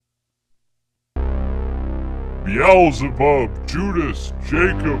Beelzebub, Judas,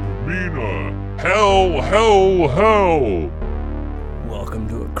 Jacob, Mina. Hell, hell, hell! Welcome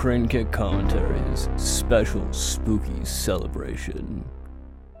to a Crane Kick Commentaries special spooky celebration.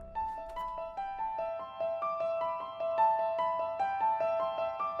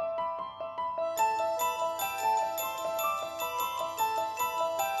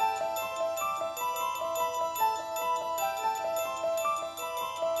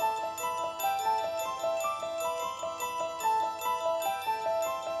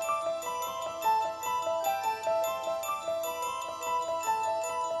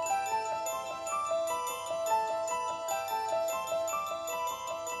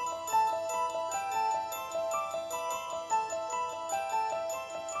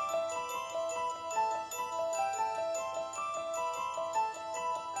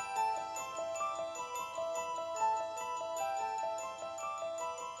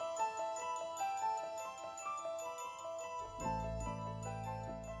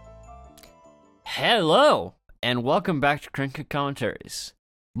 Hello, and welcome back to Crane Kick Commentaries.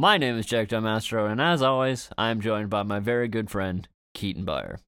 My name is Jack Dumastro, and as always, I am joined by my very good friend, Keaton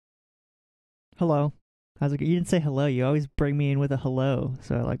Byer. Hello. How's it go? You didn't say hello. You always bring me in with a hello.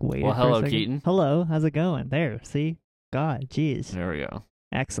 So I waited Well, for a hello, second. Keaton. Hello. How's it going? There. See? God, jeez. There we go.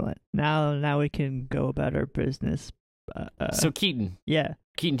 Excellent. Now we can go about our business. So, Keaton,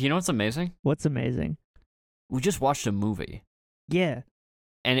 do you know what's amazing? what's amazing? We just watched a movie, Yeah,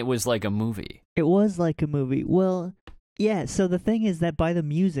 and it was like a movie. it was like a movie. Well, yeah, so the thing is that by the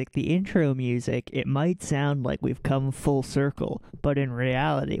music, the intro music, it might sound like we've come full circle, but in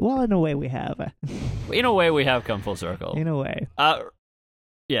reality, well, in a way we have. In a way, we have come full circle. In a way.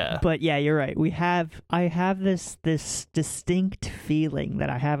 Yeah. But yeah, you're right. I have this distinct feeling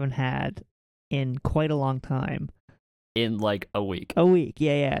that I haven't had in quite a long time. In like a week. A week,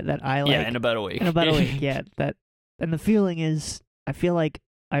 yeah, that I like. Yeah, in about a week. In about a week, yeah. And the feeling is, I feel like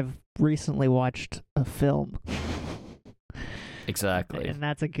I've recently watched a film. Exactly. And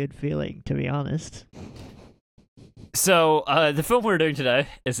that's a good feeling, to be honest. So, the film we're doing today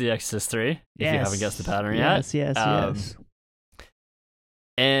is The Exorcist 3, if you haven't guessed the pattern yet. Yes.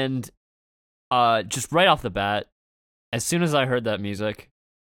 And just right off the bat, as soon as I heard that music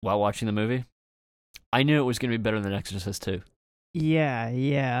while watching the movie, I knew it was going to be better than Exorcist 2.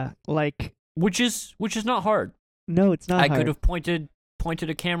 Yeah. Like, Which is not hard. no, it's not I hard. could have pointed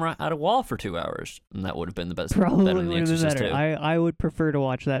a camera at a wall for 2 hours, and that would have been the best. Probably better than The would have been Exorcist better. 2. I would prefer to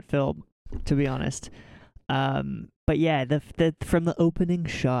watch that film, to be honest. But yeah, the from the opening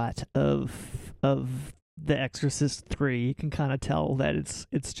shot of The Exorcist 3, you can kind of tell that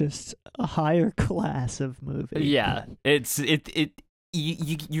it's just a higher class of movie. Yeah,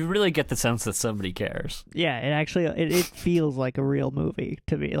 you really get the sense that somebody cares. Yeah, it actually it feels like a real movie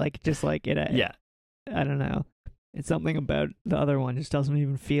to me. Like just like it. Yeah. I don't know. It's something about the other one just doesn't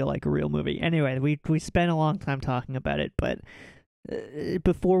even feel like a real movie. Anyway, we spent a long time talking about it, but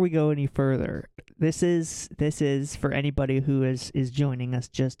before we go any further, this is for anybody who is joining us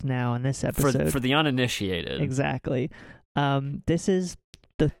just now in this episode. For the uninitiated. Exactly. This is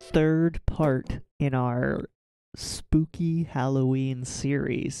the third part in our spooky Halloween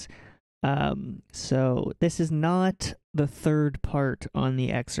series. So this is not the third part on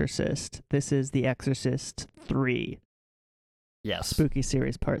The Exorcist. This is The Exorcist 3. Yes. Spooky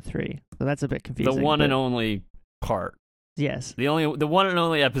series part 3. So that's a bit confusing. The one and only part. Yes. The one and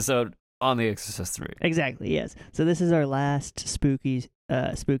only episode on The Exorcist 3. Exactly, yes. So this is our Last spooky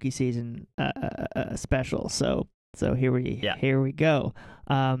season special. So here we go.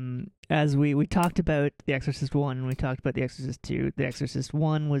 As we talked about The Exorcist 1 and we talked about The Exorcist 2, The Exorcist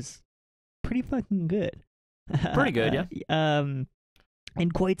 1 was pretty fucking good. Pretty good, yeah. And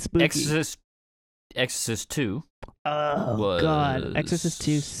quite spooky. Exorcist 2. Oh god, Exorcist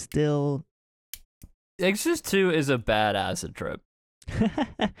 2 still. Exorcist 2 is a bad acid trip.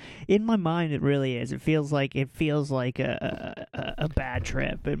 In my mind, it really is. It feels like a bad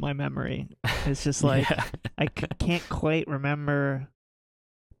trip in my memory. It's just like Yeah. I can't quite remember.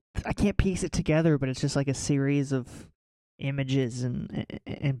 I can't piece it together, but it's just like a series of images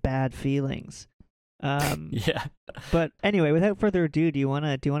and bad feelings. Yeah. But anyway, without further ado, do you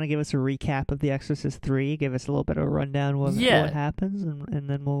wanna give us a recap of The Exorcist 3? Give us a little bit of a rundown of what happens, and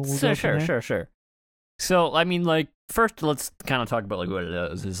then we'll go from there? Sure. So, I mean, like, first, let's kind of talk about, like, what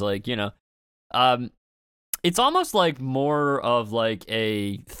it is. It's like, it's almost like more of, like,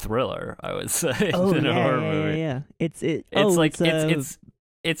 a thriller, I would say, than a horror movie. Yeah. It's like a is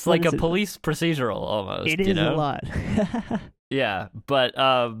it? police procedural, almost, It is a lot. Yeah, but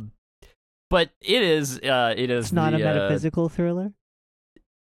it is, It's not a metaphysical thriller?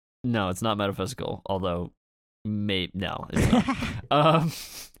 No, it's not metaphysical, although Maybe no, it's not.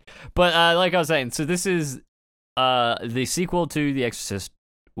 But like I was saying, so this is the sequel to The Exorcist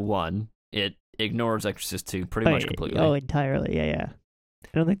 1. It ignores Exorcist 2 pretty much completely. Oh, entirely. Yeah. I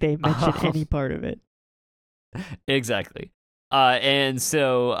don't think they mention any part of it. Exactly. And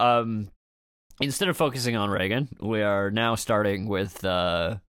so instead of focusing on Reagan, we are now starting with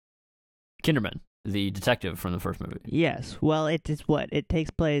Kinderman, the detective from the first movie. Yes. Well, it is what? It takes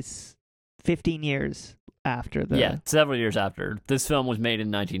place 15 years after the... Yeah, several years after. This film was made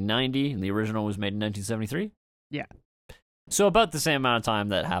in 1990, and the original was made in 1973. Yeah. So about the same amount of time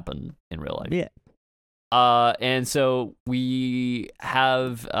that happened in real life. Yeah. And so we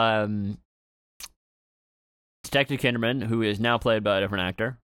have Detective Kinderman, who is now played by a different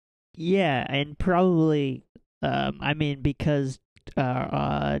actor. Yeah, and probably, because,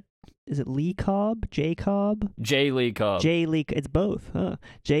 is it Lee Cobb? J. Cobb? J. Lee Cobb. J. Lee, it's both, huh?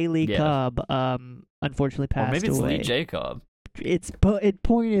 J. Lee Cobb, unfortunately passed away. Or maybe it's Lee J. Cobb.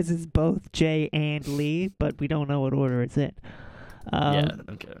 Point is, it's both J and Lee, but we don't know what order it's in. Yeah,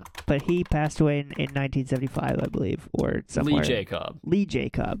 okay. But he passed away in 1975, I believe, or somewhere. Lee J. Cobb. Lee J.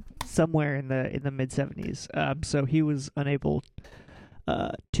 Cobb, somewhere in the mid 70s. So he was unable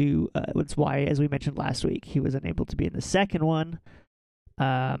to. That's why, as we mentioned last week, he was unable to be in the second one.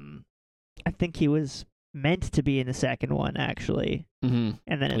 I think he was meant to be in the second one, actually, mm-hmm.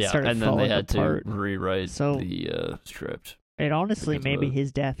 and then it and started then falling they had apart. to rewrite the script. It honestly, because maybe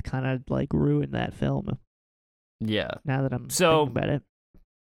his death kind of like ruined that film. Yeah. Now that I'm thinking about it.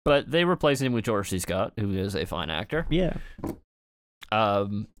 But they replaced him with George C. Scott, who is a fine actor. Yeah.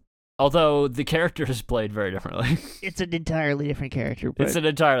 Although the character is played very differently. It's an entirely different character. It's an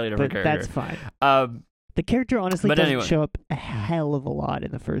entirely different character. That's fine. The character honestly doesn't show up a hell of a lot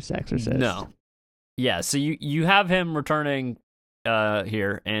in the first Exorcist. No. Yeah, so you have him returning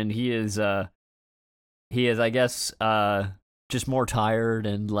here, and he is I guess just more tired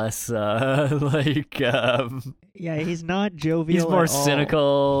and less like yeah, he's not jovial. He's more at all.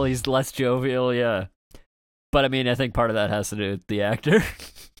 cynical, he's less jovial, yeah. But I mean, I think part of that has to do with the actor.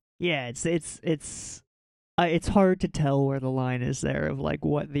 Yeah, it's hard to tell where the line is there of like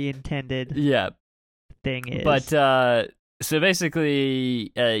what the intended thing is. But so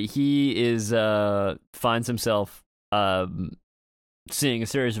basically he is finds himself seeing a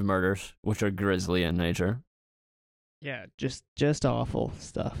series of murders which are grisly in nature. Yeah, just awful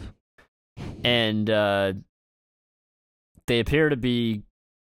stuff. And they appear to be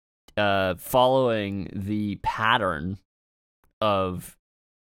following the pattern of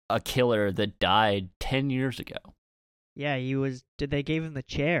a killer that died 10 years ago. Yeah, they gave him the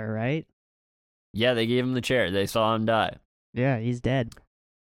chair, right? Yeah, they gave him the chair. They saw him die. Yeah, he's dead.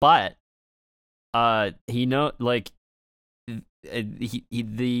 But the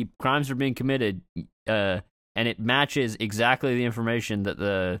crimes are being committed and it matches exactly the information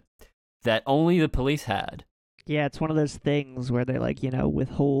that only the police had. Yeah, it's one of those things where they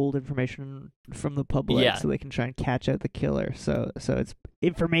withhold information from the public so they can try and catch out the killer. So it's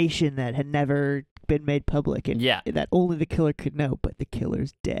information that had never been made public and that only the killer could know, but the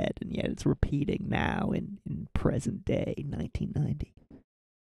killer's dead, and yet it's repeating now in present day 1990.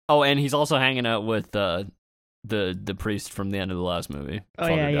 Oh, and he's also hanging out with the priest from the end of the last movie. Oh,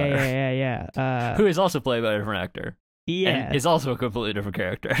 yeah. Who is also played by a different actor. Yeah. And is also a completely different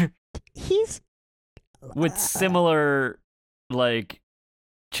character. He's with similar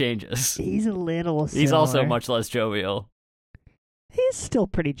changes. He's a little similar. He's also much less jovial. He's still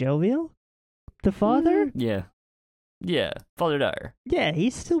pretty jovial. The father? Yeah. Father Dyer. Yeah,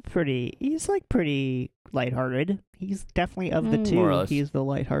 he's still pretty lighthearted. He's definitely of the two, he's the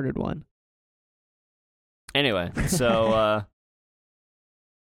lighthearted one. Anyway, so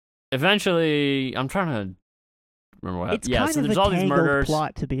eventually I'm trying to remember what happened. It's kind so of there's a all these tangled murders.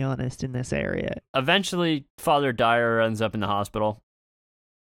 plot, to be honest, in this area. Eventually, Father Dyer ends up in the hospital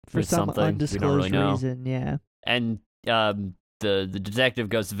for some undisclosed reason. Yeah, and the detective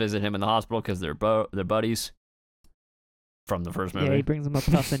goes to visit him in the hospital because they're buddies from the first movie. Yeah, he brings him a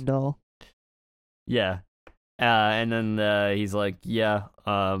puffin doll. Yeah, and then he's like,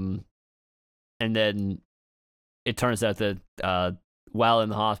 and then it turns out that while in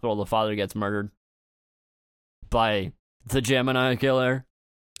the hospital, the father gets murdered by the Gemini killer.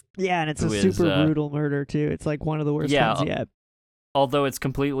 Yeah, and it's a super brutal murder too. It's like one of the worst ones yet. Although it's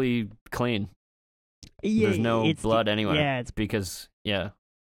completely clean. Yeah, there's no blood anywhere. Yeah, it's because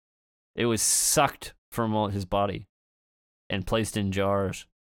it was sucked from his body and placed in jars.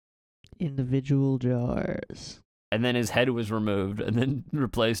 Individual jars. And then his head was removed and then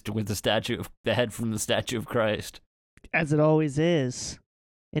replaced with the head from the statue of Christ. As it always is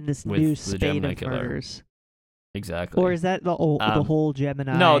in this new spate of murders. exactly. Or is that the whole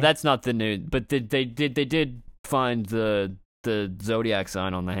Gemini? No, that's not the new. But they did find the zodiac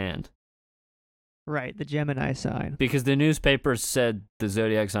sign on the hand. Right, the Gemini sign. Because the newspaper said the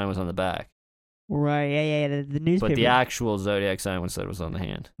zodiac sign was on the back. Right, yeah. The newspaper But the actual zodiac sign was said was on the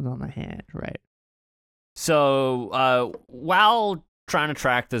hand. was on the hand, right. So while trying to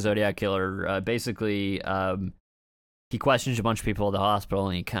track the Zodiac killer, basically he questions a bunch of people at the hospital,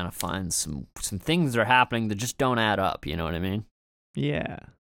 and he kind of finds some things that are happening that just don't add up. You know what I mean? Yeah.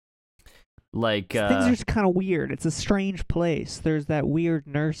 Like Things are just kind of weird. It's a strange place. There's that weird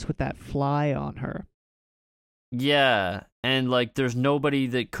nurse with that fly on her. yeah, and like there's nobody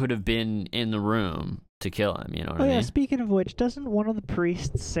that could have been in the room to kill him. You know what I Oh yeah, mean? speaking of which, doesn't one of the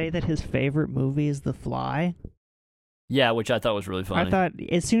priests say that his favorite movie is The Fly? Yeah, which I thought was really funny. I thought,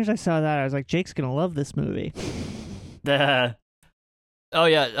 as soon as I saw that, I was like, Jake's gonna love this movie. Oh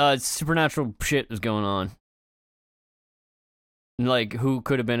yeah, supernatural shit is going on. Like, who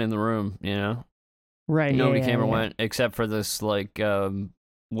could have been in the room? You know, Right. nobody came or went except for this like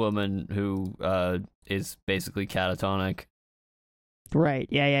woman who is basically catatonic. Right.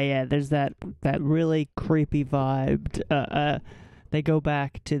 Yeah. There's that really creepy vibe. They go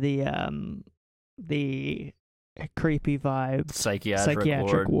back to the creepy vibe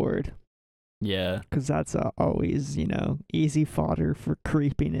Psychiatric ward. Yeah. Because that's always, easy fodder for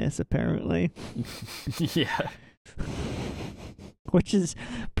creepiness, apparently. Yeah. Which is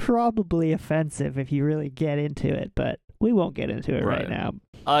probably offensive if you really get into it, but we won't get into it right now.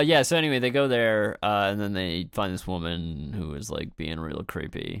 Yeah, so anyway, they go there, and then they find this woman who is, like, being real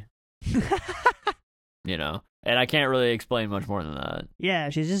creepy. You know? And I can't really explain much more than that. Yeah,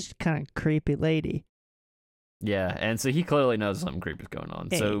 she's just kind of creepy lady. Yeah, and so he clearly knows something creepy is going on.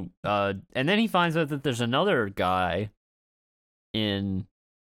 Hey. So, and then he finds out that there's another guy in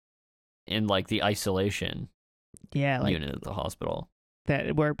like, the isolation Yeah, like unit of the hospital.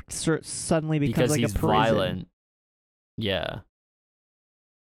 that where it suddenly becomes Because like he's a prison. violent. Yeah.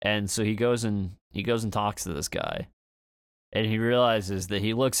 And so he goes and talks to this guy. And he realizes that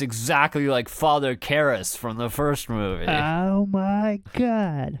he looks exactly like Father Karras from the first movie. Oh my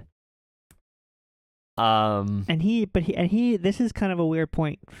god. And he this is kind of a weird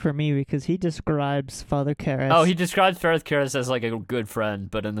point for me because he describes Father Karras. Oh, he describes Father Karras as like a good friend,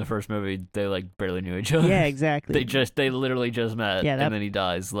 but in the first movie they like barely knew each other. Yeah, exactly. They literally just met, Yeah, and then he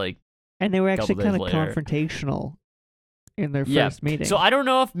dies like. And they were actually couple days kind of later. confrontational in their Yeah. first meeting. So I don't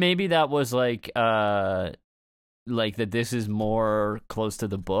know if maybe that was like that this is more close to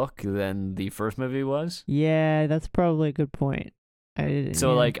the book than the first movie was. Yeah, that's probably a good point.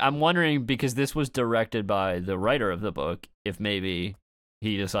 So like I'm wondering, because this was directed by the writer of the book, if maybe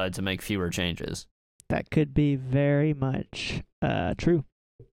he decided to make fewer changes. that could be very much true.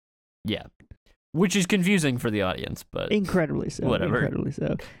 Yeah. Which is confusing for the audience, but Incredibly so. Whatever. Incredibly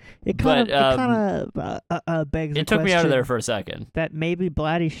so. It kind of begs it the took me out of there question for a second. that maybe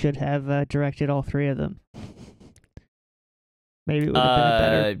Blatty should have directed all three of them. Maybe it would have been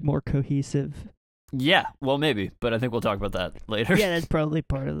a better, more cohesive. Yeah, well, maybe, but I think we'll talk about that later. Yeah, that's probably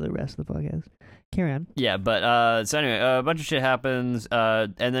part of the rest of the podcast. Carry on. Yeah, but so anyway, a bunch of shit happens,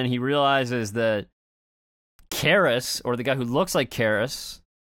 and then he realizes that Karras, or the guy who looks like Karras,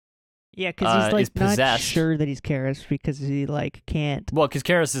 Yeah, because he's is like not possessed. sure that he's Karras because he like can't. well, because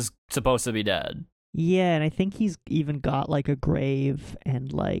Karras is supposed to be dead. Yeah, and I think he's even got like a grave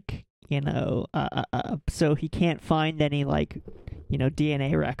and like so he can't find any like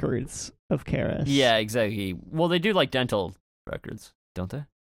DNA records of Karras. Yeah, exactly. Well, they do like dental records, don't they?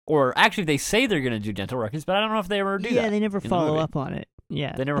 Or actually, they say they're going to do dental records, but I don't know if they ever do that. Yeah, they never in the follow movie. up on it.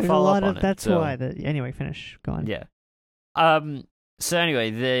 Yeah, They never There's follow a lot up of, on it, That's so- why. Anyway, finish. Go on. Yeah. So anyway,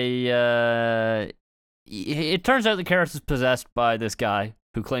 it turns out that Karras is possessed by this guy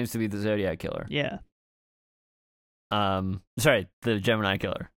who claims to be the Zodiac killer. Yeah. Sorry, the Gemini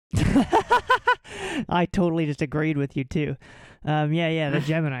killer. I totally just agreed with you too. The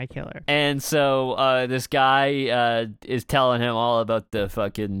Gemini killer. And so this guy is telling him all about the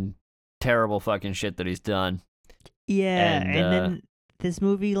fucking terrible fucking shit that he's done. Yeah, And, and then this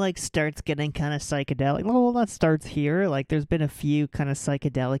movie like starts getting kind of psychedelic. Well, that starts here. Like, there's been a few kind of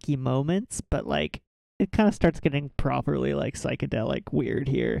psychedelic-y moments, but like it kind of starts getting properly like psychedelic weird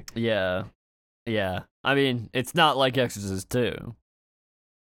here. Yeah. I mean, it's not like Exorcist 2.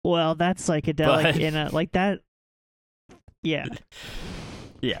 Well, that's psychedelic But- in a like that. Yeah,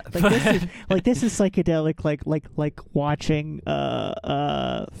 Yeah. this is psychedelic. Like watching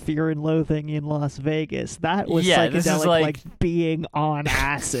Fear and Loathing in Las Vegas. That was Yeah, psychedelic, this is like being on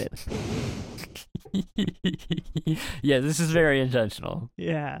acid. Yeah, this is very intentional.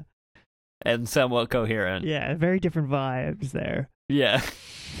 Yeah. and somewhat coherent. Yeah, very different vibes there. Yeah.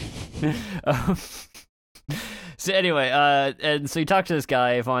 um, so anyway, and so you talk to this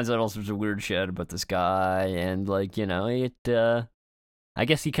guy, he finds out all sorts of weird shit about this guy, and like, you know, I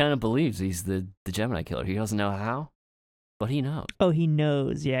guess he kind of believes he's the Gemini killer. He doesn't know how, but he knows. Oh, he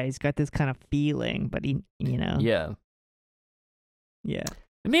knows. Yeah, he's got this kind of feeling, but he, Yeah. Yeah.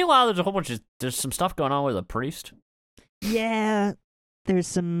 And meanwhile, there's some stuff going on with a priest. Yeah, there's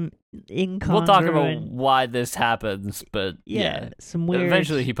some incongruent... We'll talk about why this happens, but yeah. Some weird...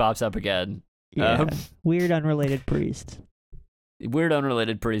 Eventually he pops up again. Yeah, weird unrelated priest. Weird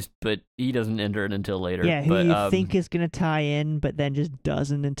unrelated priest, but he doesn't enter it until later. Yeah, who but, you think is going to tie in, but then just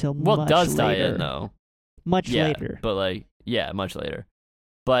doesn't until much later. Well, does tie in, though. Much later. But, like, yeah, much later.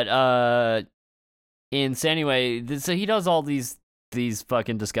 But, anyway, so he does all these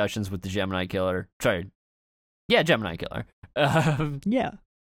fucking discussions with the Gemini killer. Sorry. Yeah, Gemini killer. Yeah.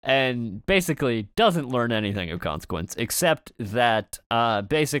 And basically doesn't learn anything of consequence, except that,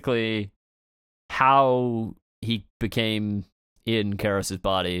 basically, how he became in Karras's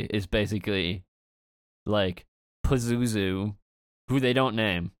body is basically like Pazuzu, who they don't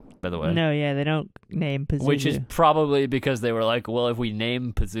name, by the way. No, yeah, they don't name Pazuzu. Which is probably because they were like, well, if we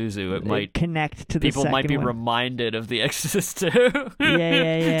name Pazuzu, it might connect to the people might be one. reminded of The Exorcist 2.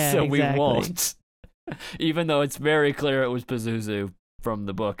 Yeah. So exactly. we won't. Even though it's very clear it was Pazuzu from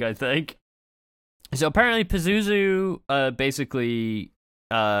the book, I think. So apparently Pazuzu, basically,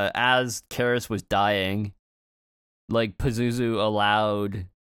 as Karras was dying, like, Pazuzu allowed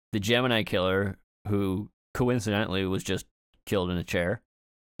the Gemini killer, who coincidentally was just killed in a chair.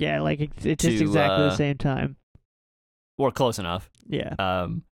 Yeah, like, it's just exactly the same time. Or close enough. Yeah.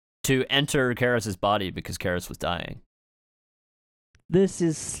 To enter Karras's body because Karras was dying. This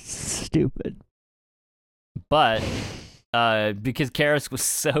is stupid. But, because Karras was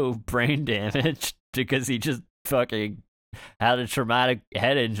so brain damaged, because he just fucking had a traumatic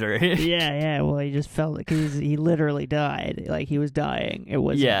head injury. yeah. Well, he just felt like he literally died. Like, he was dying. It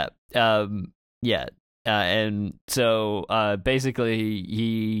was and so basically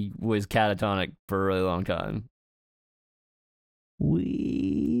he was catatonic for a really long time.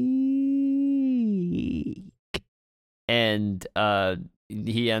 And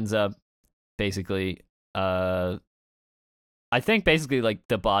he ends up basically I think basically like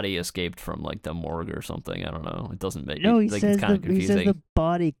the body escaped from like the morgue or something. I don't know. It doesn't make no. He like, says it's kind of confusing. He says the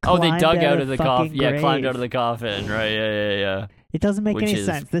body. They dug out of the coffin. Yeah, climbed out of the coffin. Right? Yeah. It doesn't make any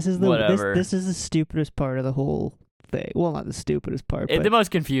sense. This is the this is the stupidest part of the whole thing. Well, not the stupidest part, but the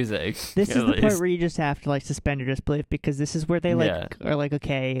most confusing. This is the part where you just have to like suspend your disbelief, because this is where they are like,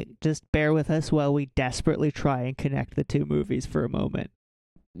 okay, just bear with us while we desperately try and connect the two movies for a moment.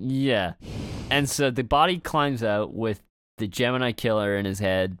 Yeah, and so the body climbs out with the Gemini killer in his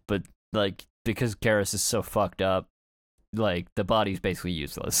head, but like because Karras is so fucked up, like the body's basically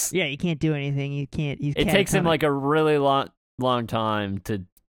useless. Yeah, you can't do anything. You can't. It takes him like a really long time to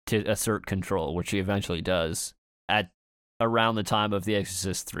assert control, which he eventually does at around the time of The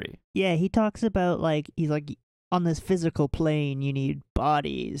Exorcist 3. Yeah, he talks about like he's like, on this physical plane you need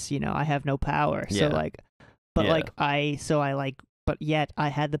bodies. You know, I have no power, so like, but like but yet I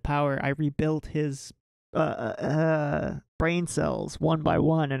had the power. I rebuilt his brain cells one by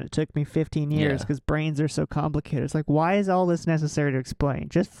one, and it took me 15 years because brains are so complicated. It's like, why is all this necessary to explain?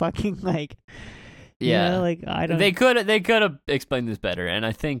 Just fucking like, like I don't. They could have explained this better, and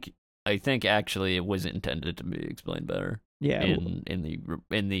I think actually it was intended to be explained better. Yeah,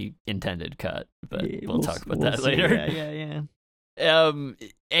 in the intended cut, but we'll talk about that later. Yeah.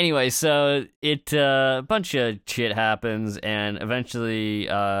 Anyway, so it a bunch of shit happens, and eventually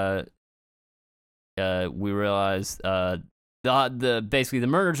we realize basically the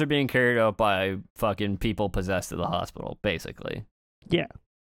murders are being carried out by fucking people possessed at the hospital, basically. Yeah.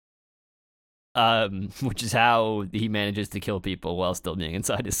 Which is how he manages to kill people while still being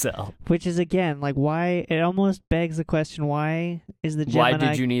inside his cell. Which is, again, like, why? It almost begs the question: why is the Gemini? Why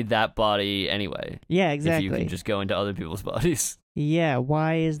did you need that body anyway? Yeah, exactly. If you can just go into other people's bodies. Yeah,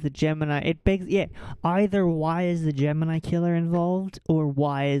 why is the Gemini? It begs. Yeah, either why is the Gemini killer involved, or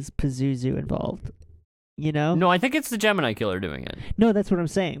why is Pazuzu involved? You know? No, I think it's the Gemini killer doing it. No, that's what I'm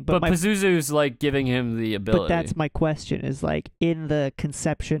saying. But Pazuzu's like giving him the ability. But that's my question, is like, in the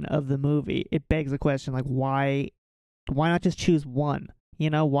conception of the movie, it begs the question, like, why not just choose one?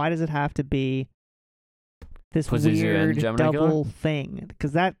 You know, why does it have to be this Pazuzu weird double killer? thing?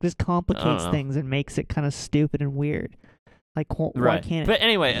 Because that just complicates things and makes it kind of stupid and weird. Like, why can't it? But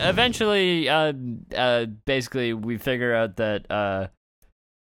anyway, eventually, basically, we figure out that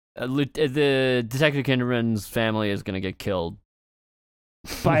the Detective Kinderman's family is going to get killed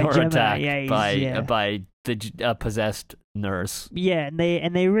By or Gemini, attacked yeah, he's- by yeah. by the possessed nurse. Yeah,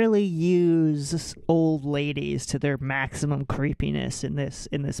 and they really use old ladies to their maximum creepiness in this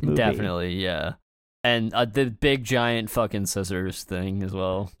movie. Definitely, yeah. And the big giant fucking scissors thing as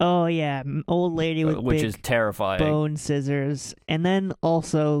well, Oh yeah, old lady with which big is terrifying. bone scissors, and then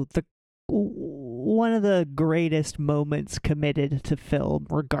also one of the greatest moments committed to film,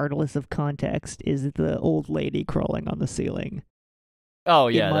 regardless of context, is the old lady crawling on the ceiling. Oh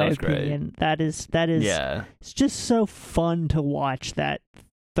yeah, in my that was opinion, that is Yeah, it's just so fun to watch that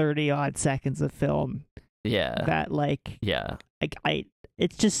 30 odd seconds of film. yeah, That like yeah. I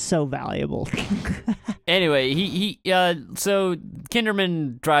it's just so valuable. Anyway, so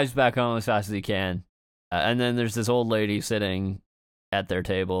Kinderman drives back home as fast as he can, and then there's this old lady sitting at their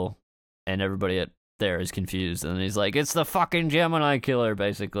table, and everybody there is confused, and he's like, "It's the fucking Gemini killer,"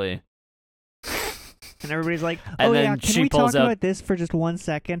 basically. And everybody's like, And "Oh then yeah, can she we pulls talk out- about this for just 1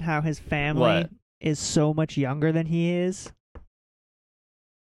 second? How his family What? is so much younger than he is,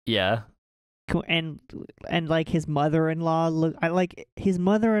 Yeah, and like his mother-in-law look. I like his his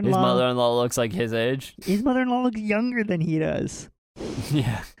mother-in-law. mother-in-law looks like his age. His mother-in-law looks younger than he does.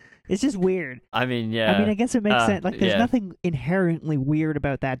 Yeah, It's just weird. I mean, yeah. I mean, I guess it makes sense. Like, there's yeah. nothing inherently weird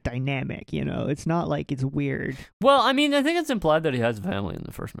about that dynamic. You know, it's not like it's weird. Well, I mean, I think it's implied that he has a family in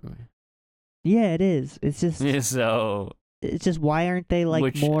the first movie. Yeah, it is. It's just, Yeah, so it's just why aren't they like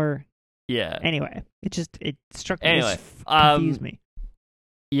Which- more? yeah, Anyway, it struck me. Anyway, Confused me.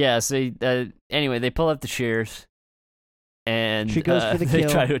 yeah. So anyway, they pull up the shears, and She goes for the they kill.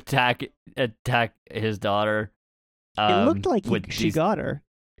 try to attack his daughter. It looked like with she these- got her.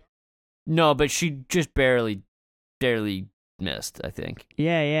 No, but she just barely missed. I think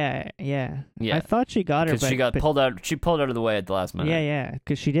Yeah. Yeah. I thought she got her, because she got pulled out. She pulled out of the way at the last minute. Yeah,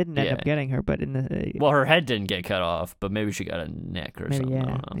 because she didn't end up Yeah. getting her, but in the Well, her head didn't get cut off, but maybe she got a neck or maybe something. I yeah,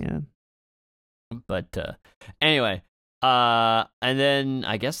 don't know. yeah. But anyway, and then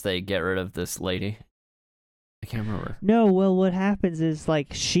I guess they get rid of this lady. I can't remember. No, well, what happens is like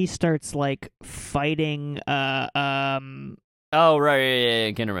she starts like fighting Oh right,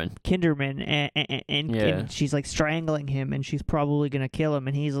 yeah, Kinderman. Kinderman, and Yeah. she's like strangling him, and she's probably gonna kill him,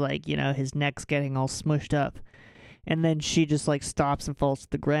 and he's like, you know, his neck's getting all smushed up, and then she just like stops and falls to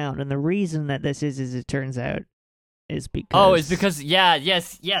the ground, and the reason that this is it turns out, is because Oh, it's because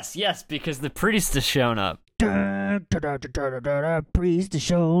yes, because the priest has shown up. priest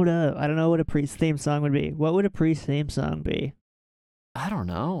showed up. I don't know what a priest theme song would be. What would a priest theme song be? I don't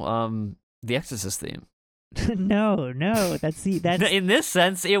know. The Exorcist theme. no, that's In this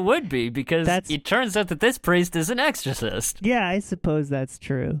sense, it would be because That's- it turns out that this priest is an exorcist. yeah, I suppose that's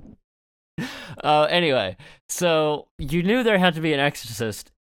true. Anyway, so you knew there had to be an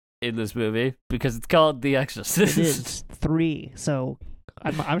exorcist in this movie because it's called The Exorcist. It is 3, so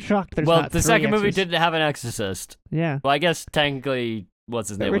I'm shocked there's well, not the 3 second movie exorcists. didn't have an exorcist. Yeah, Well, I guess technically, what's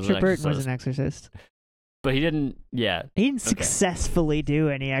his but name? Richard was an Burton was exorcist. an exorcist. But he didn't. Yeah, He didn't Okay. successfully do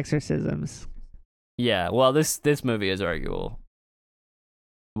any exorcisms. yeah. Well, this movie is arguable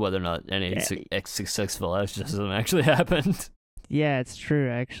whether or not any Yeah. successful exorcism actually happened. Yeah, it's true.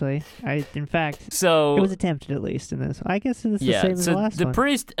 Actually, in fact, So it was attempted at least in this. I guess it's the yeah, same as so the last the one.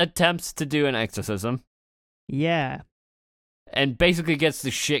 priest attempts to do an exorcism Yeah, and basically gets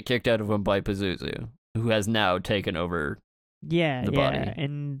the shit kicked out of him by Pazuzu, who has now taken over yeah, the yeah, body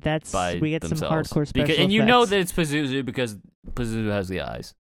and that's by we get themselves. some hardcore special and you know effects. that it's Pazuzu because Pazuzu has the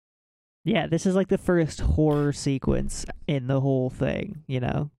eyes. Yeah, this is like the first horror sequence in the whole thing. You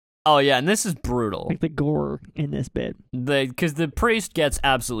know, Oh yeah, and this is brutal. like the gore in this bit. Because the priest gets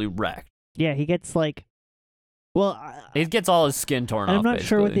absolutely wrecked. Yeah, he gets like, well, He gets all his skin torn I'm off. not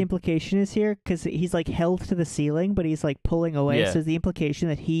sure what the basically. implication is here because he's like held to the ceiling, but he's like pulling away. Yeah. So is the implication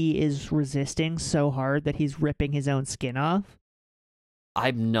that he is resisting so hard that he's ripping his own skin off?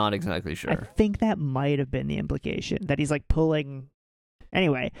 I'm not exactly I sure. think that might have been the implication that he's like pulling.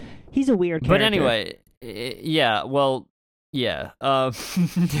 Anyway, he's a weird character. But anyway, yeah. Well, yeah.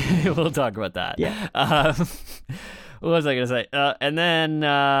 We'll talk about that. Yeah. What was I gonna say? And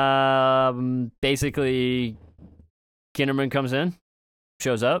then basically, Kinderman comes in,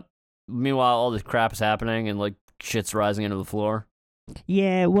 shows up. Meanwhile, all this crap is happening and like shit's rising into the floor.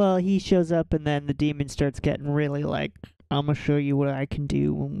 Yeah, well, he shows up and then the demon starts getting really like, I'm gonna show you what I can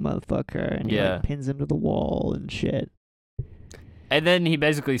do, motherfucker, and he Yeah. like pins him to the wall and shit. And then he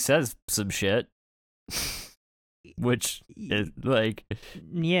basically says some shit, which is like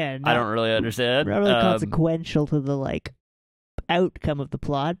Yeah, I don't really understand. not really consequential to the like outcome of the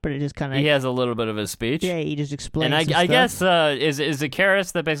plot, but it just kind of He has a little bit of a speech. yeah, he just explains. And some I stuff. guess is it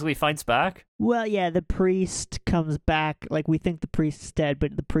Karis that basically fights back? Well, yeah, the priest comes back. Like, we think the priest's dead,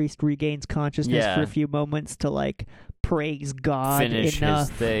 but the priest regains consciousness Yeah. for a few moments to, like, praise God Finish his enough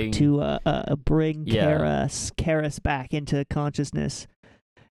thing. to bring Yeah. Karis back into consciousness.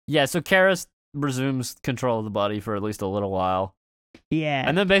 Yeah, so Karis resumes control of the body for at least a little while. Yeah.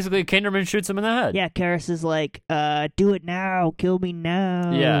 And then basically Kinderman shoots him in the head. Yeah, Karis is like, do it now, kill me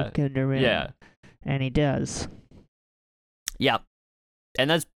now, Yeah. Kinderman. Yeah. And he does. Yeah. And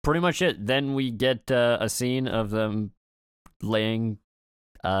that's pretty much it. Then we get a scene of them laying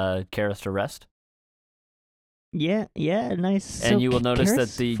Karis to rest. Yeah, nice. And So you will notice that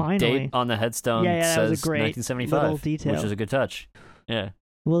Karis the finally. date on the headstone Yeah, that was a says great 1975, little detail. which is a good touch. Yeah.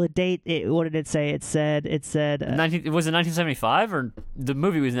 Well, the date, what did it say? It said, Was it 1975 or the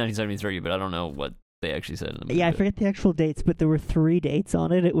movie was 1973, but I don't know what they actually said in the movie. yeah, I forget the actual dates, but there were 3 dates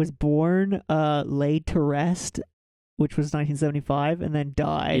on it. It was born, laid to rest, which was 1975, and then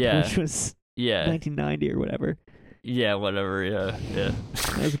died, Yeah. which was Yeah. 1990 or whatever. Yeah, whatever. Yeah.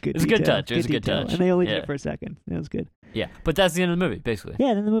 That was a good It's a good detail. touch. It was a good detail. touch. And they only did Yeah. it for a second. That was good. Yeah. But that's the end of the movie, basically.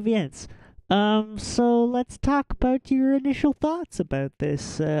 Yeah, then the movie ends. So let's talk about your initial thoughts about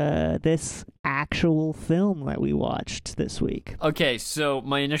this this actual film that we watched this week. Okay, so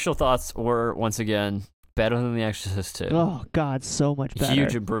my initial thoughts were once again better than The Exorcist 2. Oh God, so much better.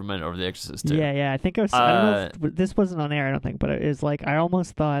 Huge improvement over The Exorcist 2. Yeah. I think I was. I don't know if this wasn't on air. I don't think, but it was like I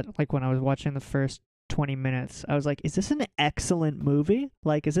almost thought, like when I was watching the first 20 minutes, I was like, "Is this an excellent movie?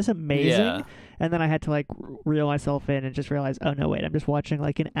 Like, is this amazing?" Yeah. And then I had to like reel myself in and just realize, oh no, wait, I'm just watching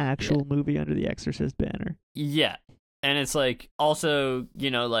like an actual movie under the Exorcist banner. Yeah. And it's like also,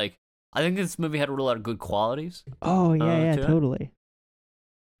 like I think this movie had a lot of good qualities. Oh yeah, to it. totally.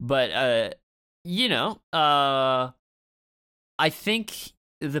 But I think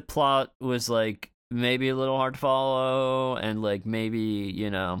the plot was like maybe a little hard to follow and like maybe,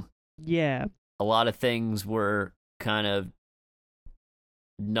 Yeah, a lot of things were kind of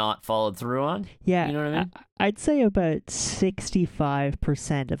not followed through on. yeah. You know what I mean? I'd say about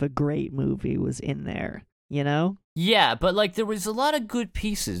 65% of a great movie was in there. You know? Yeah, but like there was a lot of good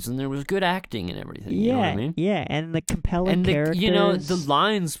pieces and there was good acting and everything. Yeah, You know what I mean? yeah, and the compelling And characters. the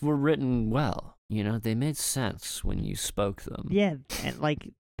lines were written well. They made sense when you spoke them. Yeah, and like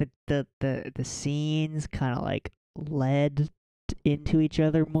the scenes kind of like led into each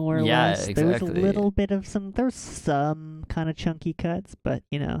other more or Yeah, less. There was a exactly. little bit of there's some kind of chunky cuts, but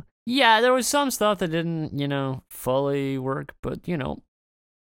Yeah, there was some stuff that didn't, fully work, but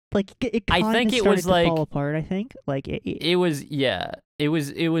like it I kind think of it started was to like- fall apart. I think like it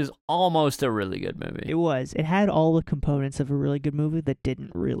was almost a really good movie. it had all the components of a really good movie that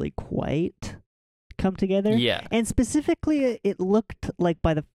didn't really quite come together. Yeah. And specifically, it looked like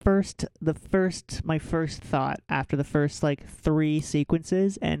by my first thought after the first like 3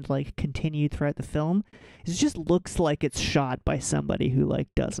 sequences and like continued throughout the film, it just looks like it's shot by somebody who like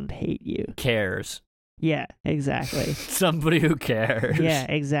doesn't hate you. Cares. Yeah, exactly. Somebody who cares. Yeah,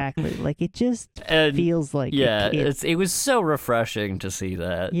 exactly. Like it just And feels like yeah, it, it was so refreshing to see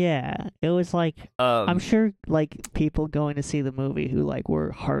that. yeah, it was like I'm sure like people going to see the movie who like were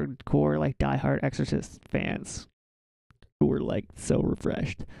hardcore like diehard Exorcist fans who were like so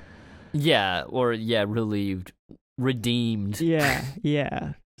refreshed. Yeah, or relieved, redeemed.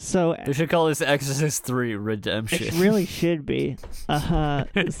 Yeah. So They should call this Exorcist 3 Redemption. it really should be. So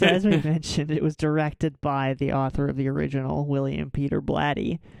as we mentioned, it was directed by the author of the original, William Peter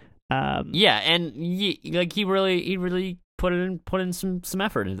Blatty. Yeah, and he really put in some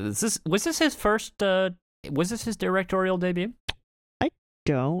effort into this. Was this his first? Was this his directorial debut?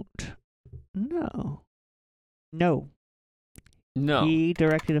 Don't know. No. No. He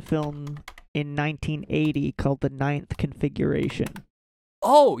directed a film in 1980 called The Ninth Configuration,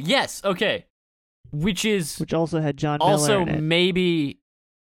 Oh yes, okay. Which also had John Miller also in it. maybe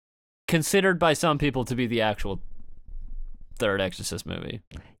considered by some people to be the actual third Exorcist movie,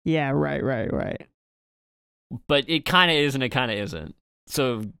 Yeah, right. but it kind of is and it kind of isn't.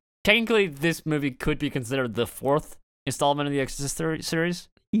 So technically, this movie could be considered the 4th installment of the Exorcist series.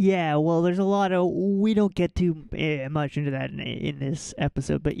 Yeah, well, there's a lot of we don't get too much into that in this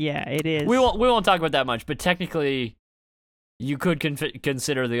episode, but yeah, it is. We won't talk about that much, but technically, you could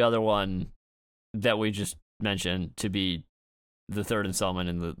consider the other one that we just mentioned to be the 3rd installment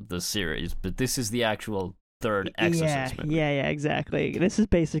in the series, but this is the actual 3rd Exorcist movie. Yeah, exactly. This is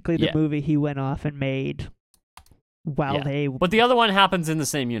basically the movie he went off and made while Yeah. But the other one happens in the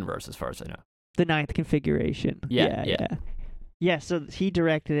same universe, as far as I know. The Ninth Configuration. Yeah. Yeah, so he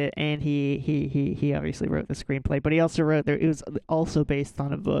directed it, and he obviously wrote the screenplay, but he also wrote it was also based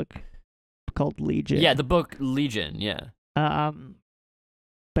on a book called Legion. Yeah, the book Legion. Yeah,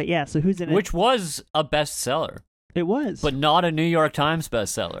 but yeah, so who's in it? which was a bestseller, It was, but not a New York Times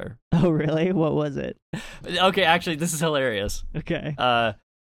bestseller. oh really? What was it? Okay, actually, this is hilarious. Okay.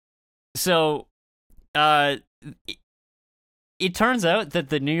 So, it turns out that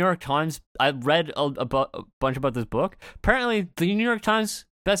the New York Times, I read a bunch about this book. Apparently, the New York Times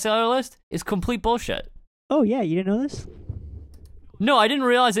bestseller list is complete bullshit. Oh yeah, you didn't know this? No, I didn't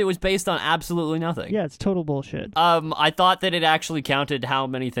realize it was based on absolutely nothing. Yeah, it's total bullshit. I thought that it actually counted how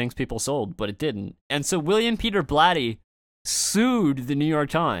many things people sold, but it didn't. And so William Peter Blatty sued the New York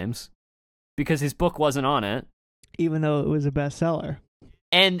Times because his book wasn't on it. Even though it was a bestseller.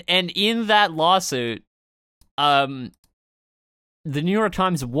 And in that lawsuit, the New York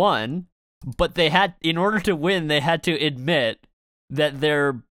Times won, but they had, in order to win, they had to admit that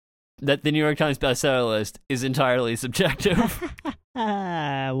the New York Times bestseller list is entirely subjective.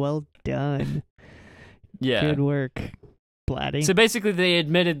 Well done. Yeah. Good work, Blatty. So basically, they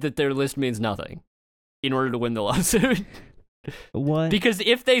admitted that their list means nothing in order to win the lawsuit. What? Because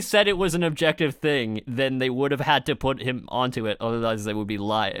if they said it was an objective thing, then they would have had to put him onto it, otherwise they would be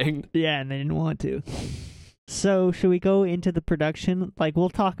lying. Yeah, and they didn't want to. So, should we go into the production? Like, we'll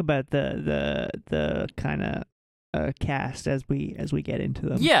talk about the kind of cast as we get into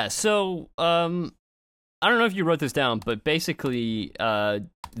them. Yeah, so I don't know if you wrote this down, but basically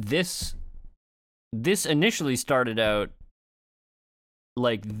this initially started out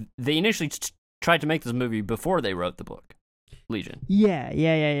like they initially tried to make this movie before they wrote the book Legion.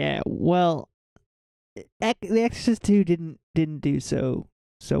 Yeah. Well, The Exorcist 2 didn't do so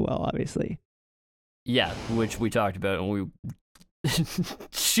well, obviously. Yeah, which we talked about and we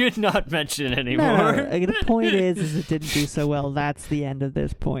should not mention anymore. No. The point is it didn't do so well. That's the end of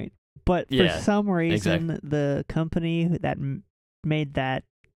this point. But for some reason, the company that made that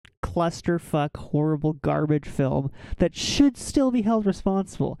clusterfuck, horrible garbage film that should still be held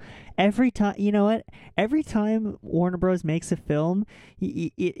responsible. Every time, you know what? Every time Warner Bros. Makes a film,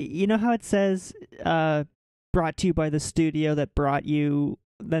 you know how it says, brought to you by the studio that brought you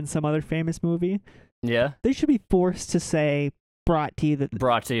then some other famous movie? Yeah. They should be forced to say, brought to you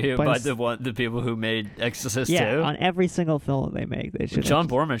by the people who made Exorcist 2. Yeah, on every single film that they make. They should. John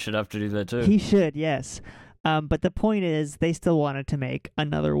Borman should have to do that too. He should, yes. But the point is, they still wanted to make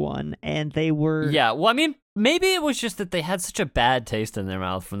another one, and they were... Yeah, well, I mean, maybe it was just that they had such a bad taste in their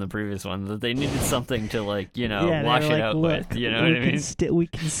mouth from the previous one that they needed something to, like, wash it out with, you know what I mean? We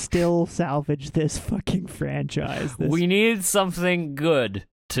can still salvage this fucking franchise. We need something good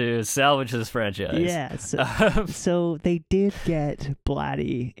to salvage this franchise. Yeah, so they did get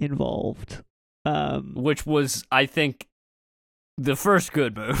Blatty involved. Which was, I think, the first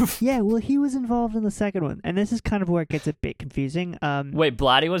good move. Yeah, well, he was involved in the second one, and this is kind of where it gets a bit confusing. Wait,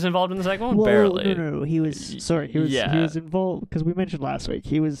 Blatty was involved in the second one? Well, Barely. No. He was involved, because we mentioned last week,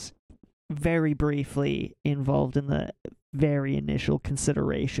 he was very briefly involved in the very initial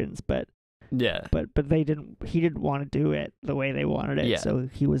considerations, but yeah, but he didn't want to do it the way they wanted it, so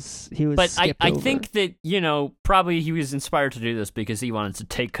he was But skipped I over. think that, probably he was inspired to do this because he wanted to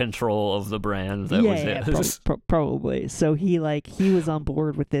take control of the brand that was his. Probably. So he was on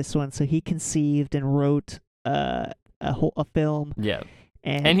board with this one, so he conceived and wrote a film. Yeah.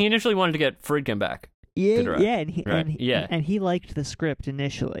 And he initially wanted to get Friedkin back. Yeah, and he liked the script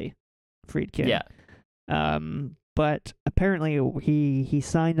initially, Friedkin. Yeah. But apparently he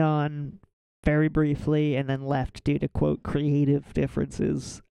signed on very briefly and then left due to, quote, creative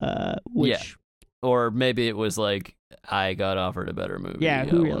differences, which... Or maybe it was like, I got offered a better movie. Yeah,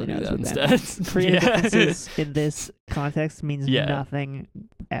 who really knows what that means. Creative differences in this context means nothing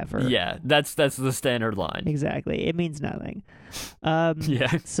ever. Yeah, that's the standard line. Exactly. It means nothing.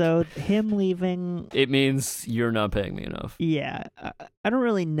 Yeah. So him leaving... It means you're not paying me enough. Yeah. I don't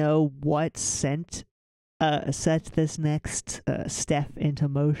really know what set this next step into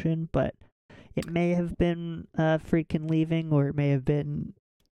motion, but it may have been Friedkin leaving, or it may have been...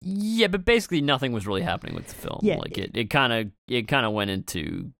 Yeah, but basically nothing was really happening with the film. Yeah, like it kind of went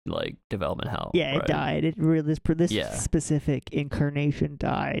into like development hell. Yeah, right? It died. It really this specific incarnation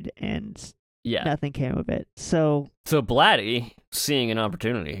died, and nothing came of it. So Blatty, seeing an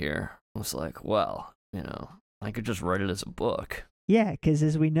opportunity here, was like, well, I could just write it as a book. Yeah, because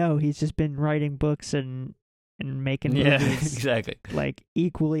as we know, he's just been writing books and making movies. Yeah, exactly. Like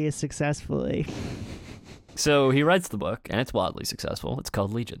equally as successfully. So he writes the book, and it's wildly successful. It's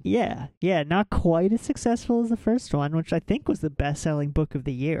called Legion. Yeah, not quite as successful as the first one, which I think was the best-selling book of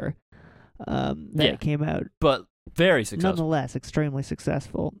the year that it came out. But Very successful. nonetheless extremely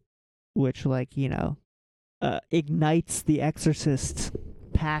successful, which ignites the Exorcist's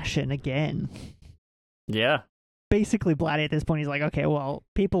passion again. Yeah. Basically, Blatty at this point, he's like, okay, well,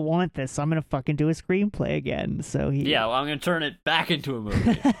 people want this, so I'm gonna fucking do a screenplay again. So Yeah, well, I'm gonna turn it back into a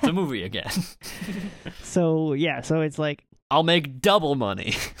movie. It's a movie again. so it's like I'll make double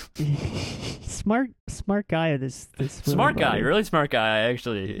money. smart guy. This Smart guy, really smart guy.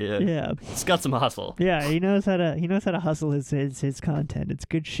 Actually, yeah. Yeah, It's got some hustle. yeah. He knows how to hustle his content. It's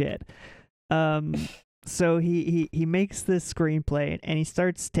good shit. So he makes this screenplay and he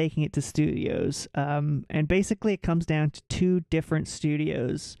starts taking it to studios. And basically it comes down to two different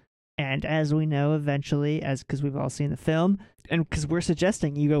studios. And as we know, eventually, because we've all seen the film, and because we're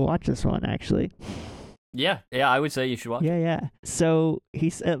suggesting you go watch this one, actually. Yeah, I would say you should watch. Yeah. So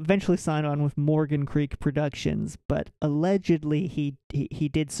he eventually signed on with Morgan Creek Productions, but allegedly he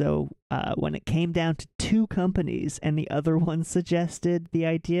did so when it came down to two companies, and the other one suggested the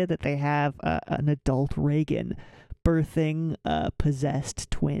idea that they have an adult Reagan birthing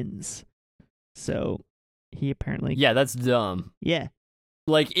possessed twins. So he apparently Yeah, that's dumb. yeah.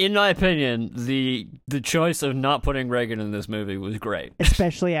 Like, in my opinion, the choice of not putting Reagan in this movie was great.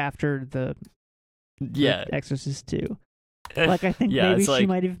 Especially after the Yeah. Exorcist 2. Like, I think Yeah, maybe it's she like,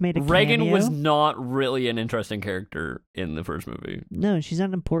 might have made a Reagan cameo. was not really an interesting character in the first movie. No, she's not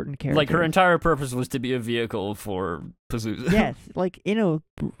an important character. Like, her entire purpose was to be a vehicle for Pazuzu. Yes, like in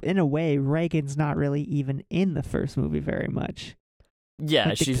a way, Reagan's not really even in the first movie very much. Yeah,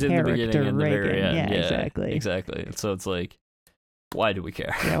 Like the she's in the beginning character and the very Reagan. end. Yeah, Yeah, exactly. Exactly. So it's like, why do we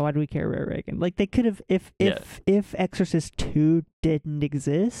care? Yeah, why do we care about Reagan? Like they could have, if Yeah. Exorcist 2 didn't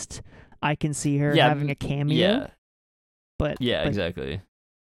exist, I can see her Yeah, having a cameo. Yeah, but exactly.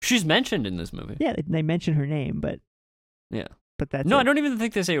 She's mentioned in this movie. Yeah, they mention her name, but Yeah. but that's No, it. I don't even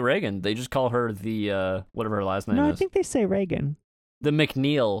think they say Reagan. They just call her the, whatever her last name No, is. I think they say Reagan. The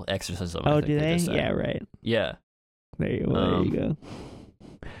McNeil exorcism. I Oh, think do they? just say. Yeah, right. Yeah. There you go.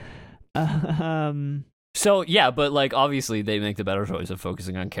 So, yeah, but, like, obviously they make the better choice of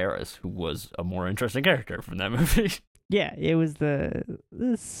focusing on Karis, who was a more interesting character from that movie. Yeah, it was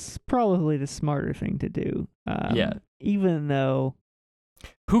this probably the smarter thing to do. Yeah. Even though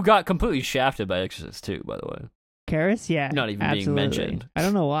Who got completely shafted by Exorcist 2, by the way. Karis, yeah, Not even being absolutely. mentioned. I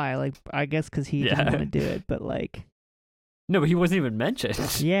don't know why. Like, I guess because he Yeah. didn't want to do it, but like, No, but he wasn't even mentioned.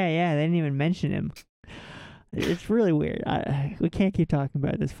 yeah, they didn't even mention him. It's really weird. We can't keep talking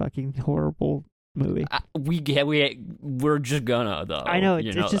about this fucking horrible movie. We're just gonna, though. I know, You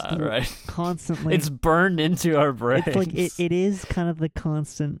it's know just that, right? Constantly. It's burned into our brains. It's like it is kind of the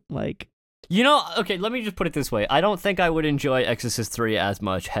constant like. You know, okay, let me just put it this way. I don't think I would enjoy Exorcist 3 as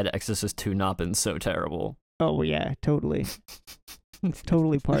much had Exorcist 2 not been so terrible. Oh yeah, totally. It's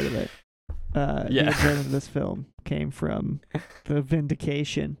totally part of it. The enjoyment of this film came from the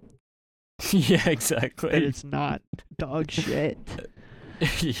vindication Yeah, that exactly. it's not dog shit.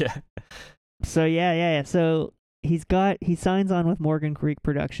 Yeah. So yeah. So he signs on with Morgan Creek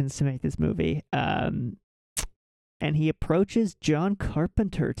Productions to make this movie. And he approaches John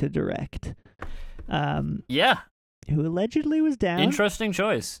Carpenter to direct. Yeah. Who allegedly was down. Interesting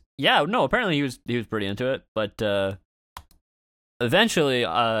choice. Yeah, no, apparently he was pretty into it, but eventually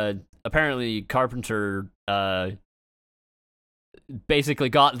apparently Carpenter basically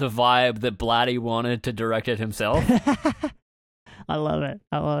got the vibe that Blatty wanted to direct it himself. I love it.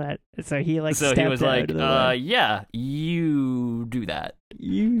 So he So stepped he was out like, of the way. yeah, you do that.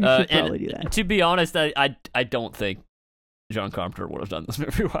 You should And probably do that. to be honest, I don't think John Carpenter would have done this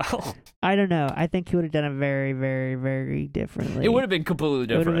movie well. I don't know. I think he would have done it very, very, very differently. It would have been completely It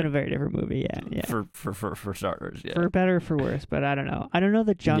different. would have been a very different movie. Yeah. For starters, yeah. For better or for worse, but I don't know. I don't know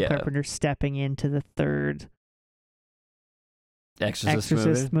that John Yeah. Carpenter's stepping into the third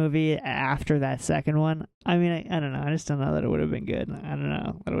Exorcist movie after that second one. I mean, I don't know. I just don't know that it would have been good. I don't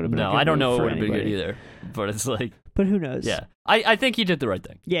know. That would have been a No, good I don't move know it for would have been good anybody. either. But it's like, But who knows? yeah, I think he did the right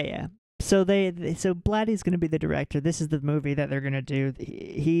thing. Yeah. So so Blatty's going to be the director. This is the movie that they're going to do.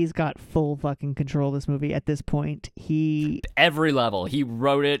 He's got full fucking control of this movie at this point. Every level, he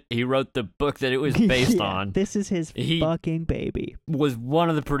wrote it. He wrote the book that it was based Yeah, on. This is his fucking baby. Was one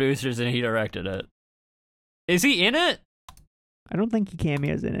of the producers and he directed it. Is he in it? I don't think he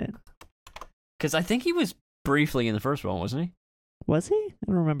cameos in it. Because I think he was briefly in the first one, wasn't he? Was he? I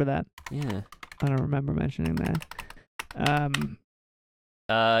don't remember that. Yeah. I don't remember mentioning that.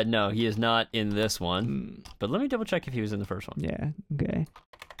 No, he is not in this one. But let me double check if he was in the first one. Yeah. Okay.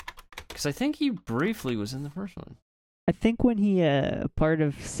 Because I think he briefly was in the first one. I think when he part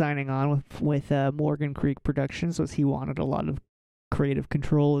of signing on with Morgan Creek Productions was he wanted a lot of creative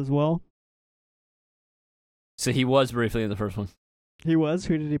control as well. So he was briefly in the first one. He was?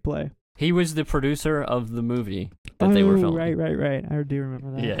 Who did he play? He was the producer of the movie that they were filming. Right. I do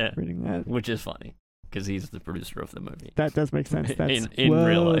remember that. Yeah. Reading that. Which is funny, because he's the producer of the movie. That does make sense. That's, in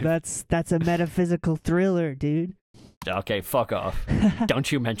real life. That's a metaphysical thriller, dude. Okay, fuck off.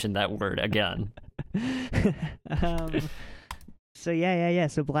 Don't you mention that word again. So yeah.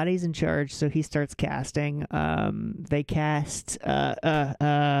 So Blatty's in charge, so he starts casting. They cast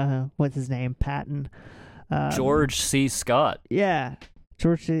what's his name? Patton. George C. Scott. Yeah.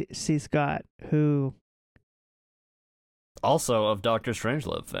 George C. Scott, who Also of Doctor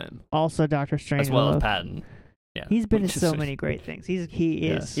Strangelove fame. also Doctor Strange, As well as Patton. Yeah. He's been in so many great things. He's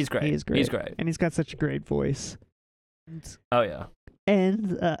He's great. He is great. He's great. And he's got such a great voice. Oh, yeah.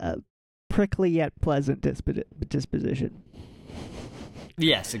 And a prickly yet pleasant disposition.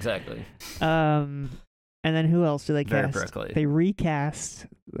 Yes, exactly. And then who else do they Very cast? prickly. They recast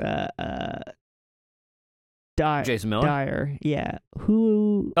Jason Miller? Dyer. Yeah.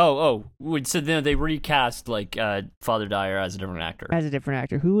 Who So then they recast, like, Father Dyer as a different actor. as a different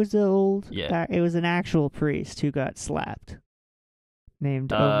actor? Who was the old? Yeah. It was an actual priest who got slapped.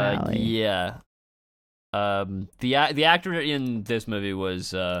 Named O'Malley. Yeah. The actor in this movie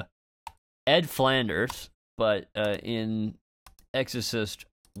was Ed Flanders, but in Exorcist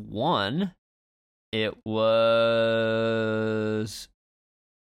 1, it was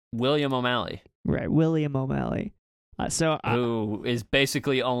William O'Malley. Right, William O'Malley. Who is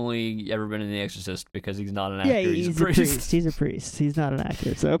basically only ever been in The Exorcist because he's not an actor. Yeah, he's a priest. He's a priest. He's not an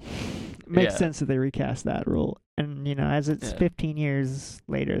actor. So it makes Yeah. sense that they recast that role. And, as it's 15 years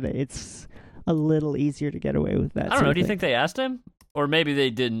later, it's a little easier to get away with that. I don't know. Do you think they asked him? Or maybe they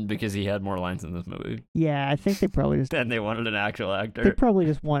didn't because he had more lines in this movie. Yeah, I think they probably just... Then they wanted an actual actor. They probably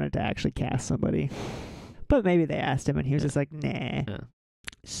just wanted to actually cast somebody. But maybe they asked him and he was just like, nah. Yeah.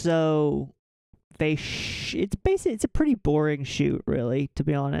 So it's a pretty boring shoot, really, to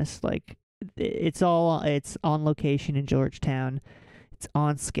be honest. Like, it's on location in Georgetown. It's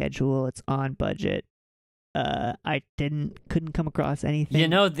on schedule. It's on budget. I couldn't come across anything.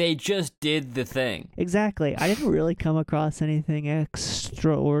 They just did the thing. Exactly. I didn't really come across anything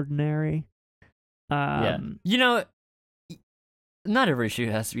extraordinary. Yeah. Not every shoot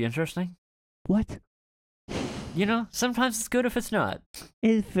has to be interesting. What? Sometimes it's good if it's not.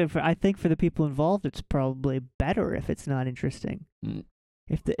 I think for the people involved, it's probably better if it's not interesting.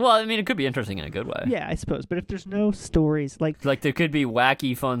 Well, I mean, it could be interesting in a good way. Yeah, I suppose. But if there's no stories, like there could be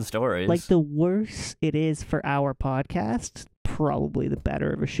wacky, fun stories. Like, the worse it is for our podcast, probably the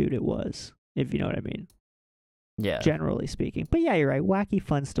better of a shoot it was, if you know what I mean. Yeah. Generally speaking. But yeah, you're right. Wacky,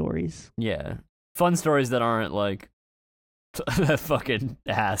 fun stories. Yeah. Fun stories that aren't, like, a fucking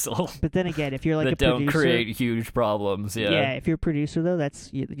hassle. But then again, if you're like that a producer, don't create huge problems. Yeah. If you're a producer though,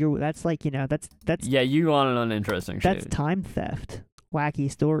 that's like that's yeah. You want an uninteresting shoot. That's time theft.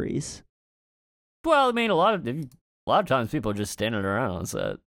 Wacky stories. Well, I mean, a lot of times people are just standing around on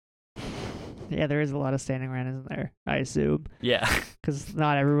set. Yeah, there is a lot of standing around, isn't there? I assume. Yeah. Because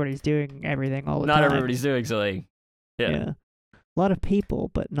not everybody's doing everything all the time. Not everybody's doing something. Yeah. A lot of people,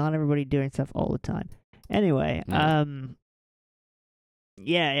 but not everybody doing stuff all the time. Anyway,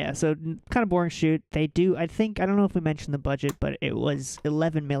 Yeah, so kind of boring shoot. They do, I don't know if we mentioned the budget, but it was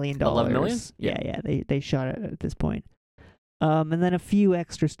 $11 million. $11 million? Yeah, they shot it at this point. And then a few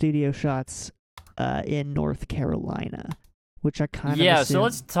extra studio shots in North Carolina, which I kind of assume... So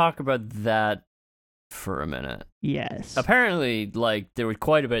let's talk about that for a minute. Yes. Apparently, like, there was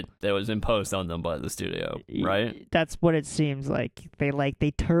quite a bit that was imposed on them by the studio, right? That's what it seems like.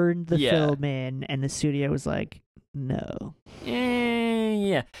 They turned the film in, and the studio was like, no.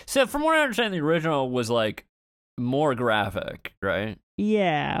 Yeah. So from what I understand, the original was like more graphic, right?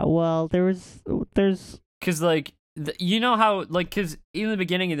 Yeah. Well, there's because like how because in the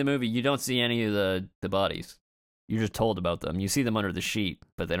beginning of the movie you don't see any of the bodies. You're just told about them. You see them under the sheet,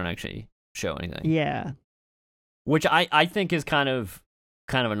 but they don't actually show anything. Yeah. Which I think is kind of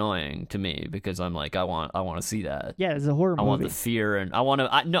annoying to me because I'm like I want to see that. Yeah, it's a horror movie. I want the fear and I want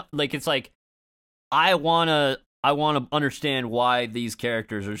to it's like I want to understand why these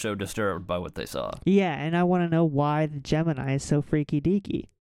characters are so disturbed by what they saw. Yeah, and I want to know why the Gemini is so freaky deaky.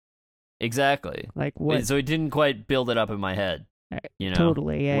 Exactly. Like what? So it didn't quite build it up in my head.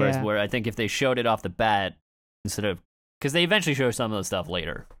 Totally. Yeah. Where I think if they showed it off the bat instead of because they eventually show some of the stuff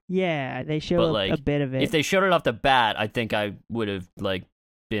later. Yeah, they show a bit of it. If they showed it off the bat, I think I would have like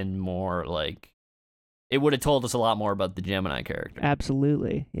been more like it would have told us a lot more about the Gemini character.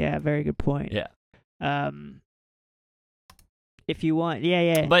 Absolutely. Yeah. Very good point. Yeah. If you want,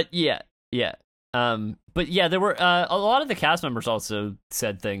 yeah. But yeah. But yeah, there were a lot of the cast members also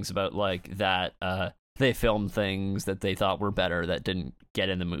said things about like that they filmed things that they thought were better that didn't get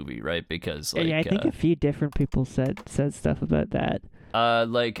in the movie, right? Because like, yeah, I think a few different people said stuff about that.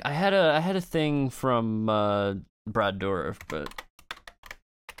 like I had a thing from Brad Dourif, but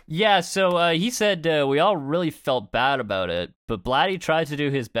yeah, so he said we all really felt bad about it, but Blatty tried to do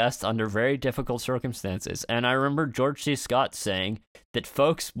his best under very difficult circumstances. And I remember George C. Scott saying that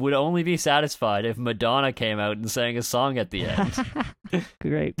folks would only be satisfied if Madonna came out and sang a song at the end.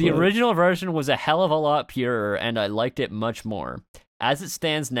 Great. The quote. original version was a hell of a lot purer, and I liked it much more. As it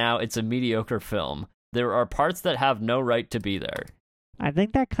stands now, it's a mediocre film. There are parts that have no right to be there. I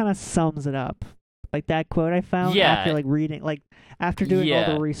think that kind of sums it up. Like that quote I found Yeah. after like reading, like after doing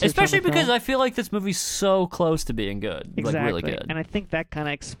all the research. Especially on the because film. I feel like this movie's so close to being good. Exactly. Like really good. And I think that kind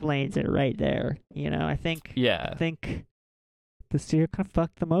of explains it right there. You know, I think Yeah. the studio kind of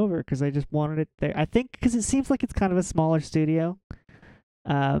fucked them over because they just wanted it there. I think because it seems like it's kind of a smaller studio.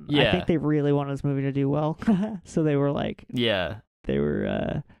 I Yeah. think they really wanted this movie to do well, so they were like Yeah.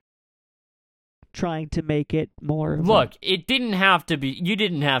 trying to make it more. Look, it didn't have to be. You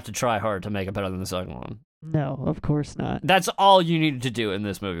didn't have to try hard to make it better than the second one. No, of course not. That's all you needed to do, and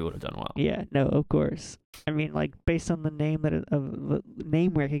this movie would have done well. Yeah, no, of course. I mean, like based on the name of the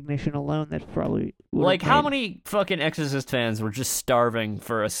name recognition alone, that probably would've Like, how made- many fucking Exorcist fans were just starving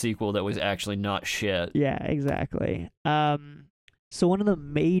for a sequel that was actually not shit? Yeah, exactly. So one of the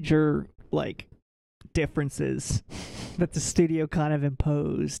major like differences that the studio kind of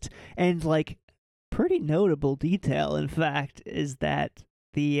imposed, and like pretty notable detail, in fact, is that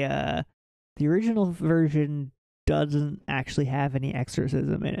the original version doesn't actually have any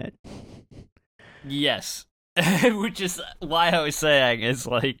exorcism in it. Yes. Which is why I was saying, it's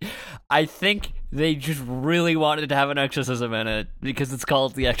like, I think they just really wanted to have an exorcism in it because it's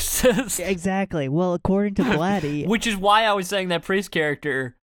called The Exorcist. Exactly. Well, according to Blatty, Which is why I was saying that priest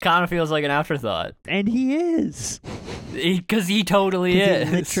character kind of feels like an afterthought. and he is. Because he totally 'Cause is.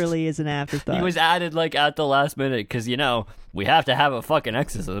 He literally is an afterthought. He was added like at the last minute because, you know, we have to have a fucking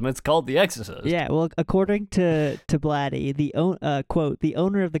exorcism. It's called The Exorcist. Yeah, well, according to Blatty, quote, the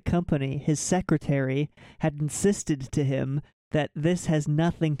owner of the company, his secretary, had insisted to him that this has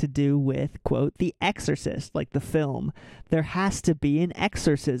nothing to do with, quote, The Exorcist, like the film. There has to be an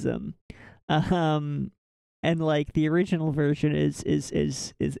exorcism. And like the original version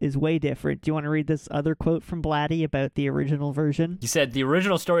is way different. Do you want to read this other quote from Blatty about the original version? He said, the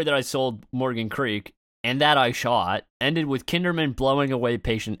original story that I sold, Morgan Creek, and that I shot, ended with Kinderman blowing away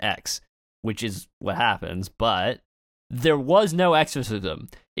patient X, which is what happens, but there was no exorcism.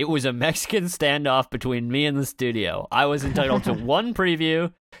 It was a Mexican standoff between me and the studio. I was entitled to one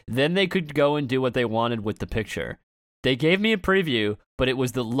preview, then they could go and do what they wanted with the picture. They gave me a preview, but it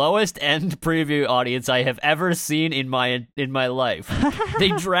was the lowest end preview audience I have ever seen in my life. They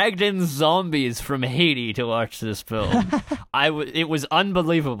dragged in zombies from Haiti to watch this film. It was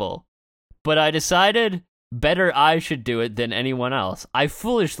unbelievable. But I decided better I should do it than anyone else. I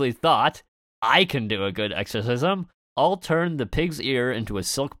foolishly thought I can do a good exorcism. I'll turn the pig's ear into a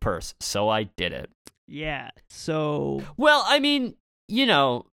silk purse, so I did it. Yeah, so... Well, I mean, you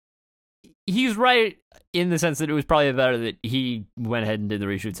know, he's right in the sense that it was probably better that he went ahead and did the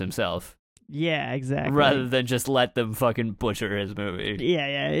reshoots himself. Yeah, exactly. Rather than just let them fucking butcher his movie.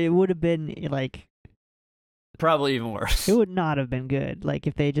 Yeah, it would have been, like... Probably even worse. It would not have been good, like,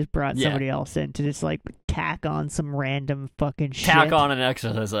 if they just brought Yeah. somebody else in to just, like, tack on some random fucking shit. Tack on an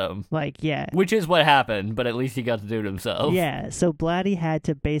exorcism. Like, yeah. Which is what happened, but at least he got to do it himself. Yeah, so Blatty had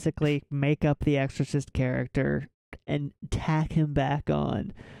to basically make up the Exorcist character and tack him back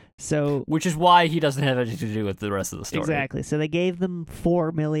on. So Which is why he doesn't have anything to do with the rest of the story. exactly. So they gave them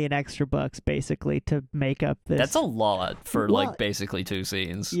 $4 million extra bucks basically to make up this. That's a lot for, Well, like, basically 2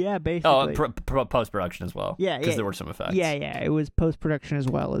 scenes. yeah, basically. Oh, post-production as well. Yeah, Because yeah. there were some effects. Yeah. It was post-production as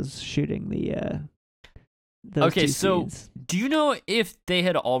well as shooting those Okay, two so scenes. do you know if they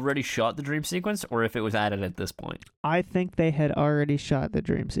had already shot the dream sequence or if it was added at this point? I think they had already shot the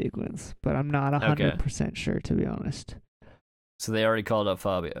dream sequence, but I'm not 100% sure, to be honest. So they already called up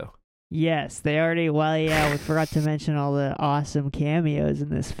Fabio. Yes, they already. Well, yeah, we forgot to mention all the awesome cameos in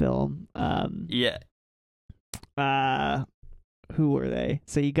this film. Yeah. Who were they?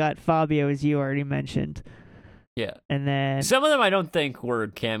 So you got Fabio, as you already mentioned, Yeah. and then Some of them I don't think were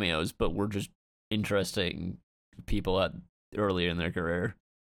cameos, but were just interesting people earlier in their career.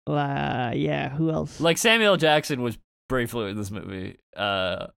 yeah, who else? Like Samuel Jackson was briefly in this movie,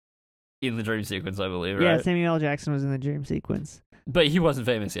 in the dream sequence, I believe, right? Yeah, Samuel L. Jackson was in the dream sequence. But he wasn't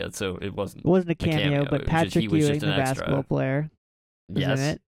famous yet, so it wasn't. It wasn't a cameo, cameo, it but was just- Patrick he was Ewing, just the an extra. basketball player, was Yes.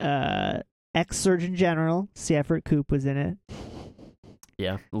 in it. Ex-Surgeon General Seyfried Koop was in it.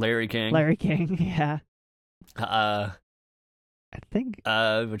 Yeah. Larry King. Larry King, yeah. Uh, I think.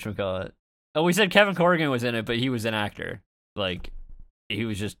 whatchamacallit? Oh, we said Kevin Corrigan was in it, but he was an actor. Like, he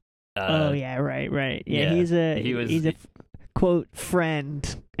was just. Oh yeah, right. Yeah, yeah, he's a quote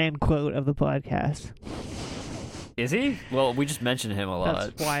friend end quote of the podcast. Is he? Well, we just mentioned him a lot.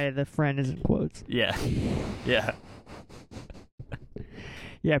 That's why the friend is in quotes. Yeah. Yeah.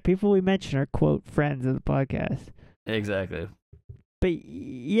 Yeah, people we mention are quote friends of the podcast. Exactly. But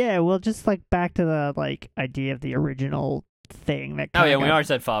yeah, well, just like back to the like idea of the original thing that. Oh yeah, got, we already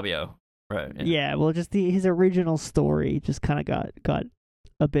said Fabio. Right. Yeah, well, just his original story just kind of got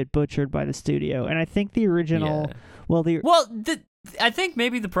a bit butchered by the studio, and I think the original. Yeah. I think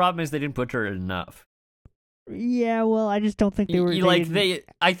maybe the problem is they didn't butcher it enough. Yeah, well, I just don't think they were.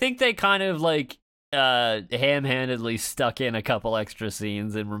 I think they kind of like ham-handedly stuck in a couple extra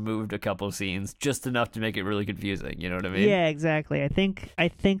scenes and removed a couple scenes just enough to make it really confusing. You know what I mean? Yeah, exactly. I think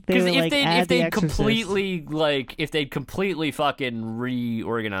they were if like if they'd completely fucking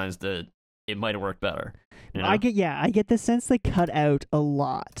reorganized it, it might have worked better. You know? I get the sense they cut out a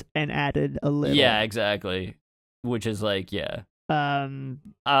lot and added a little. Yeah, exactly. Which is like, yeah. And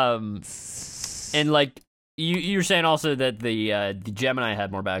like you're saying also that the Gemini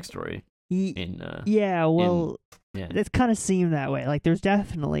had more backstory. Yeah, well, it's kind of seemed that way. Like, there's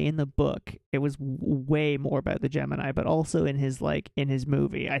definitely in the book, it was way more about the Gemini, but also in his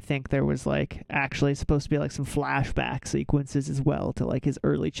movie, I think there was like actually supposed to be like some flashback sequences as well to like his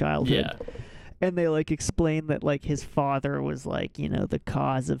early childhood. Yeah. And they like explained that like his father was like, you know, the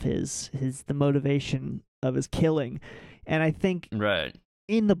cause of the motivation of his killing. And I think right.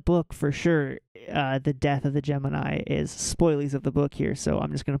 In the book, for sure, the death of the Gemini is spoilies of the book here, so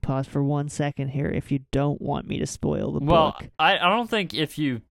I'm just going to pause for 1 second here if you don't want me to spoil the book. Well, I don't think if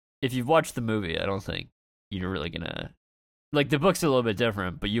you've watched the movie, I don't think you're really going to... Like, the book's a little bit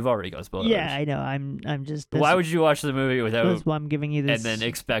different, but you've already got spoilers. Yeah, I know. I'm just... Why would you watch the movie without... That's why I'm giving you this... And then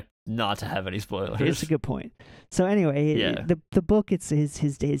expect not to have any spoilers. It's a good point. So anyway, yeah. the book, it's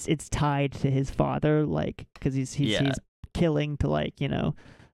it's tied to his father, like, because he's killing to like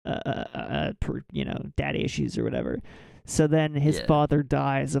daddy issues or whatever. So then his father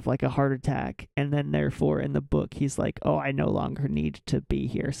dies of like a heart attack, and then therefore in the book he's like, oh, I no longer need to be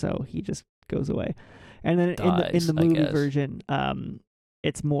here, so he just goes away. And then in the movie version,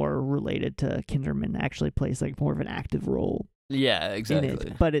 it's more related to Kinderman actually plays like more of an active role. Yeah, exactly. In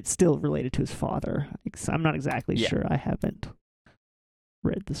it, but it's still related to his father. I'm not exactly sure. I haven't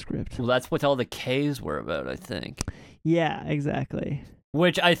read the script. Well, that's what all the K's were about, I think. Yeah, exactly.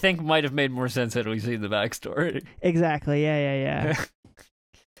 Which I think might have made more sense had we seen the backstory. Exactly. Yeah.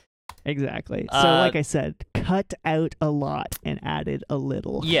 Exactly. So, like I said, cut out a lot and added a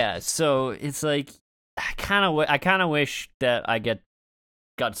little. Yeah. So it's like I kind of wish that I got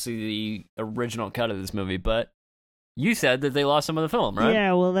to see the original cut of this movie, but you said that they lost some of the film, right?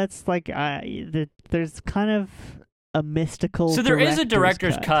 Yeah. Well, that's like there's kind of a mystical. So there is a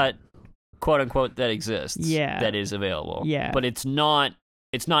director's cut, quote unquote, that exists. Yeah. That is available. Yeah. But it's not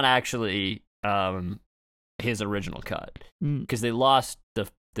actually his original cut because they lost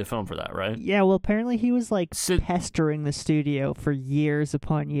the film for that, right? Yeah. Well, apparently he was like pestering the studio for years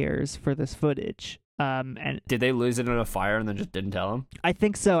upon years for this footage. And did they lose it in a fire and then just didn't tell him? I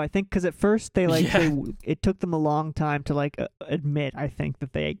think so. I think because at first they it took them a long time to like admit. I think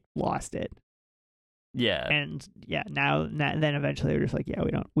that they lost it. Yeah. And then eventually they're just like, yeah,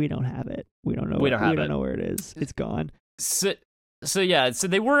 we don't have it. We don't know where it is. It's gone. So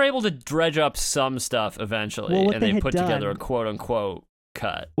they were able to dredge up some stuff eventually, and they put together a quote unquote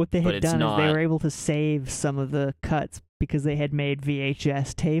cut. What they had done is they were able to save some of the cuts because they had made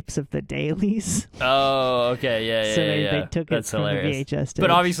VHS tapes of the dailies. Oh, okay, yeah. So they took it from hilarious. The VHS tapes. But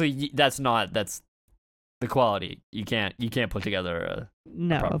obviously that's the quality. You can't put together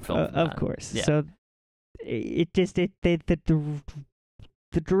a proper film of course. Yeah. So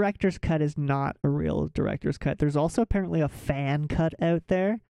the director's cut is not a real director's cut. There's also apparently a fan cut out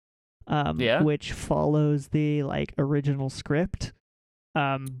there, which follows the like original script,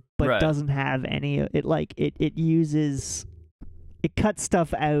 but doesn't have any. It uses, it cuts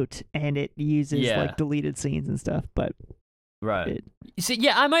stuff out and it uses like deleted scenes and stuff. But I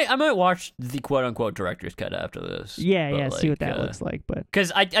might watch the quote unquote director's cut after this. See what that looks like. But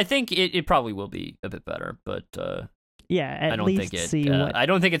because I think it probably will be a bit better, but. I don't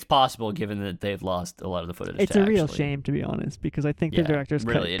think it's possible given that they've lost a lot of the footage. It's a real shame, to be honest, because I think the director's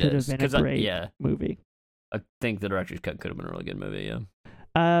cut could have been a great movie. I think the director's cut could have been a really good movie, yeah.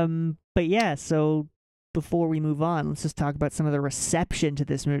 But yeah, so before we move on, let's just talk about some of the reception to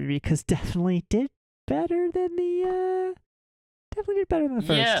this movie, because definitely did better than definitely did better than the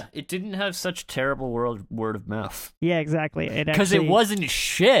first. Yeah, it didn't have such terrible word of mouth. Yeah, exactly. Because it wasn't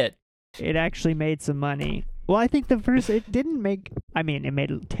shit. It actually made some money. Well, I think the first, it didn't make, I mean, it made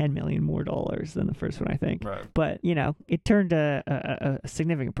 $10 million more than the first one, I think. Right. But, it turned a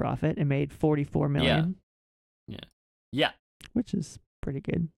significant profit. It made $44 million. Yeah. Which is pretty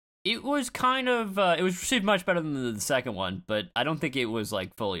good. It was kind of, it was received much better than the second one, but I don't think it was,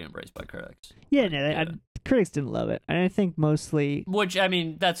 like, fully embraced by critics. Yeah, no, critics didn't love it. And I think mostly... Which, I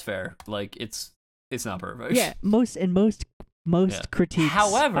mean, that's fair. Like, it's not perfect. Yeah, most critiques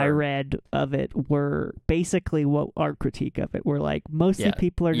However, I read of it were basically what our critique of it were like. Mostly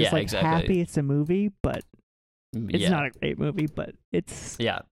people are just exactly. happy it's a movie, but it's not a great movie, but it's...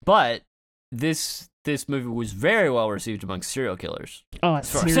 Yeah, but this movie was very well received among serial killers. Oh,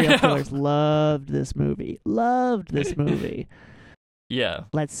 serial killers loved this movie. Yeah.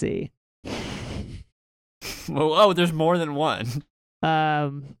 Let's see. Oh, there's more than one.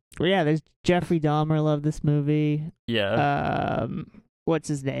 Yeah, there's Jeffrey Dahmer loved this movie. Yeah. What's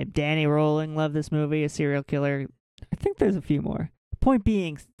his name? Danny Rowling loved this movie, a serial killer. I think there's a few more. Point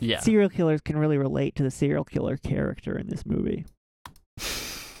being, serial killers can really relate to the serial killer character in this movie.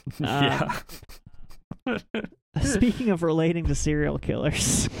 Yeah. Speaking of relating to serial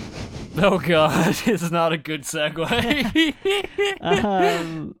killers. Oh god, this is not a good segue.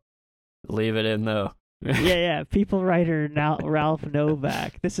 Leave it in though. Yeah. People writer Ralph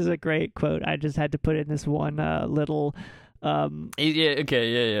Novak. This is a great quote. I just had to put in this one little. Yeah. You want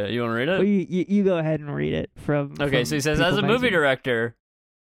to read it? Well, you go ahead and read it from. Okay, so he says, as a movie director,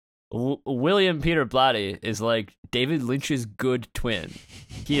 William Peter Blatty is like David Lynch's good twin.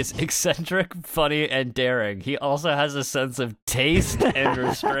 He is eccentric, funny, and daring. He also has a sense of taste and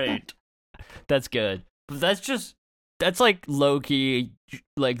restraint. That's good. But that's like low-key,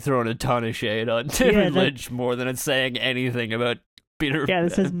 like throwing a ton of shade on David Lynch more than it's saying anything about Peter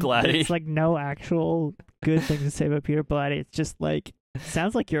Blatty. It's like no actual good thing to say about Peter Blatty. It's just like,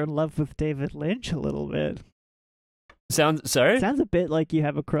 sounds like you're in love with David Lynch a little bit. Sounds a bit like you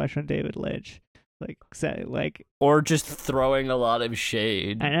have a crush on David Lynch. Like, or just throwing a lot of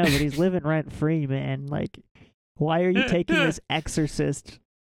shade. I know, but he's living rent free, man. Like, why are you taking this Exorcist,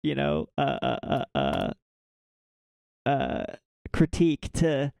 critique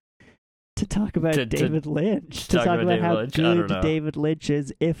to talk about David Lynch? To talk about how good David Lynch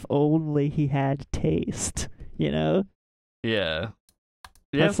is, if only he had taste. Yeah.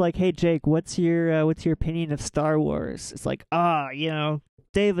 That's like, hey Jake, what's your opinion of Star Wars? It's like,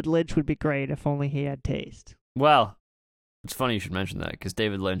 David Lynch would be great if only he had taste. Well, it's funny you should mention that because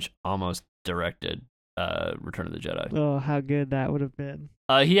David Lynch almost directed Return of the Jedi. Oh, how good that would have been.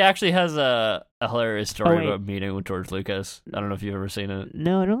 He actually has a hilarious story about meeting with George Lucas. I don't know if you've ever seen it.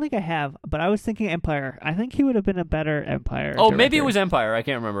 No, I don't think I have, but I was thinking Empire. I think he would have been a better Empire director. Maybe it was Empire. I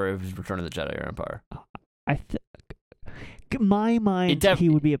can't remember if it was Return of the Jedi or Empire. My mind, he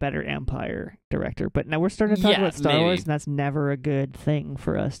would be a better Empire director. But now we're starting to talk about Star Wars, and that's never a good thing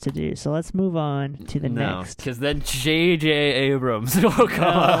for us to do. So let's move on to the next. Because then J.J. Abrams will come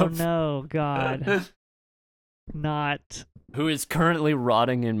up. Oh, no, God. Not... Who is currently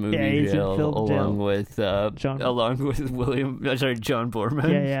rotting in movie jail along with John Boorman.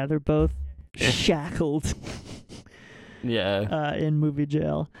 Yeah, they're both shackled. In movie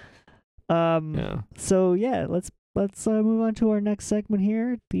jail. So yeah, let's move on to our next segment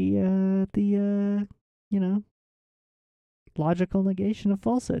here. The logical negation of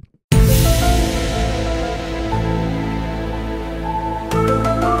falsehood.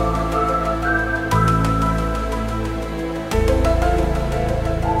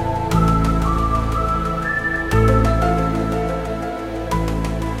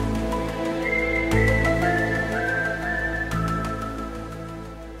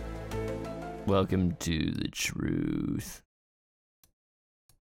 Welcome to the truth.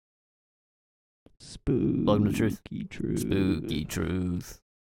 Welcome to truth. Truth. Spooky truth.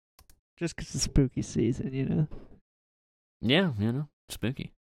 Just because it's spooky season, Yeah,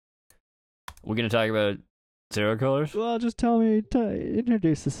 spooky. We're gonna talk about serial killers. Well, just tell me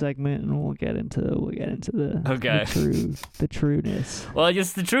introduce the segment, and we'll get into the trueness. Well, I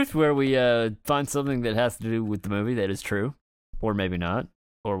guess the truth where we find something that has to do with the movie that is true, or maybe not.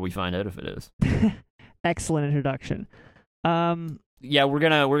 Or we find out if it is. Excellent introduction. Yeah, we're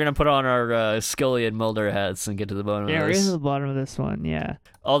gonna put on our Scully and Mulder hats and get to the bottom of this. Yeah, we're getting to the bottom of this one, yeah.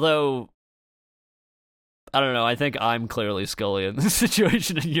 Although, I don't know, I think I'm clearly Scully in this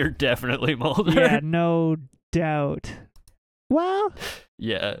situation and you're definitely Mulder. Yeah, no doubt. Well...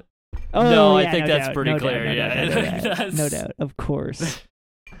 Yeah. Oh, no, yeah, I think no that's doubt, pretty no clear, doubt, no doubt, of course.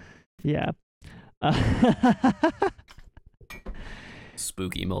 Yeah.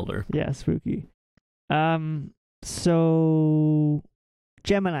 Spooky Mulder. Yeah, spooky. So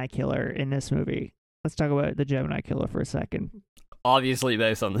Gemini Killer in this movie. Let's talk about the Gemini Killer for a second. Obviously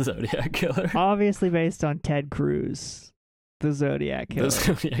based on the Zodiac Killer. Obviously based on Ted Cruz, the Zodiac Killer.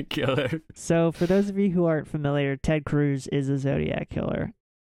 The Zodiac Killer. So for those of you who aren't familiar, Ted Cruz is a Zodiac Killer,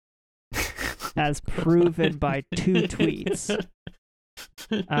 as proven by 2 tweets.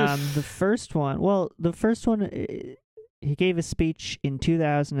 The first one, he gave a speech in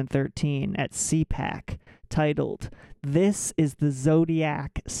 2013 at CPAC titled, "This is the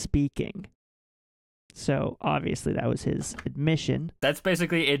Zodiac Speaking." So obviously that was his admission. That's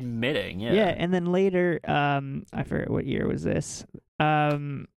basically admitting, yeah. Yeah, and then later, I forget what year was this.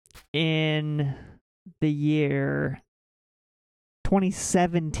 In the year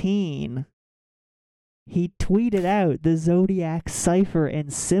 2017, he tweeted out the Zodiac cipher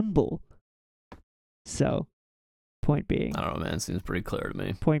and symbol. So, point being, I don't know, man. It seems pretty clear to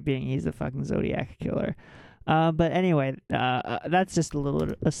me. Point being, he's a fucking Zodiac Killer. But anyway, that's just a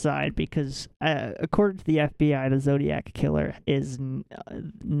little aside because according to the FBI, the Zodiac Killer is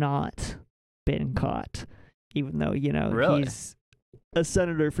not been caught, even though, Really? he's a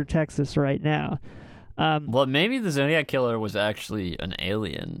senator for Texas right now. Well, maybe the Zodiac Killer was actually an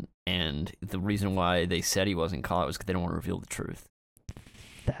alien, and the reason why they said he wasn't caught was because they don't want to reveal the truth.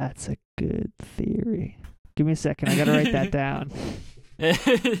 That's a good theory. Give me a second. I gotta write that down.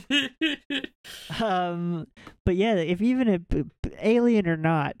 But yeah, if alien or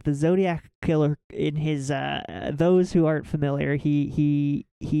not, the Zodiac Killer, in his those who aren't familiar, he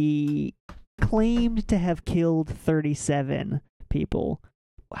claimed to have killed 37 people.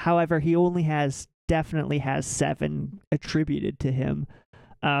 However, he only definitely has 7 attributed to him.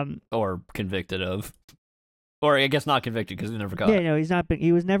 Or convicted of. Or I guess not convicted because he was never caught. Yeah, no,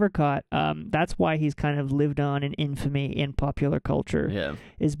 he was never caught. That's why he's kind of lived on in infamy in popular culture. Yeah.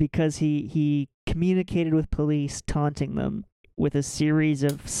 Is because he communicated with police, taunting them with a series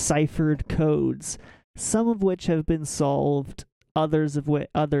of ciphered codes, some of which have been solved, others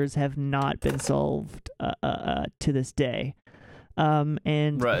have not been solved to this day.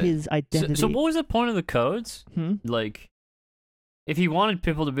 And right. His identity. So what was the point of the codes? Hmm? Like, if he wanted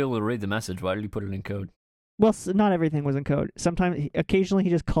people to be able to read the message, why did he put it in code? Well, not everything was in code. Occasionally, he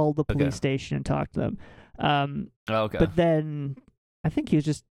just called the police station and talked to them. Okay. But then, I think he was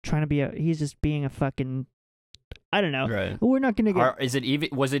just trying to he's just being a fucking, I don't know. Right. We're not gonna get.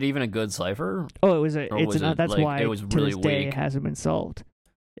 Was it even a good cipher? Oh, it was that's like, why it was to really this day weak? it hasn't been solved.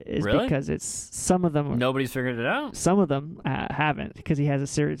 Is Really? because it's some of them. Nobody's figured it out? Some of them haven't, because he has a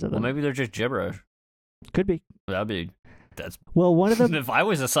series of them. Well, maybe they're just gibberish. Could be. That's. Well, one of them. If I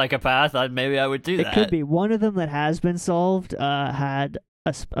was a psychopath, maybe I would do that. It could be. One of them that has been solved had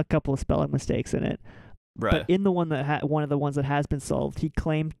a couple of spelling mistakes in it. Right. But in the one one of the ones that has been solved, he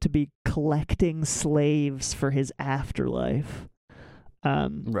claimed to be collecting slaves for his afterlife.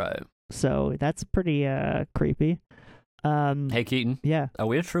 Right. So that's pretty creepy. Hey, Keaton. Yeah. Are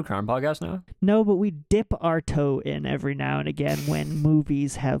we a true crime podcast now? No, but we dip our toe in every now and again when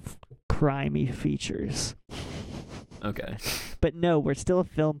movies have crimey features. Okay. But no, we're still a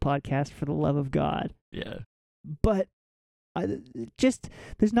film podcast, for the love of God. Yeah. But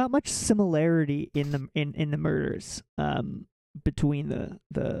there's not much similarity in the murders between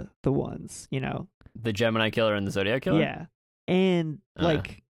the ones, The Gemini Killer and the Zodiac Killer? Yeah. And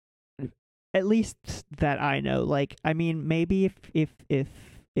like at least that I know, like, I mean, maybe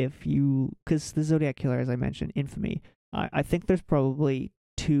if you, because the Zodiac Killer, as I mentioned, infamy, I think there's probably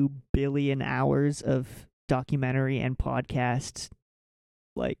 2 billion hours of documentary and podcast,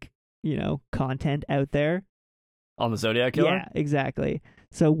 like, content out there On the Zodiac Killer? Yeah, exactly.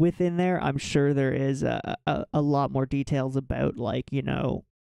 So within there, I'm sure there is a lot more details about, like,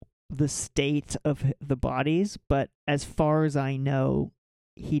 the state of the bodies, but as far as I know,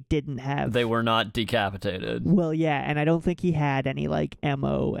 he didn't have. They were not decapitated. Well, yeah, and I don't think he had any, like,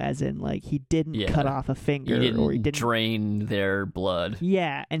 MO, as in, like, he didn't cut off a finger, or he didn't drain their blood.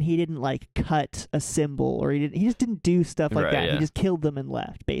 Yeah, and he didn't, like, cut a symbol, or he just didn't do stuff like that. Yeah. He just killed them and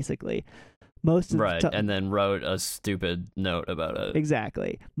left, basically. Most of and then wrote a stupid note about it.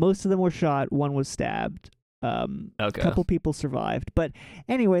 Exactly. Most of them were shot. One was stabbed. A couple people survived. But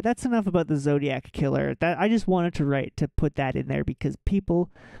anyway, that's enough about the Zodiac Killer. That I just wanted to put that in there because because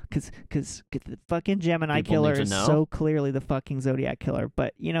the fucking Gemini Killer is so clearly the fucking Zodiac Killer.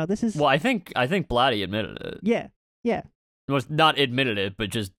 But this is. Well, I think Blatty admitted it. Yeah. Was not admitted it, but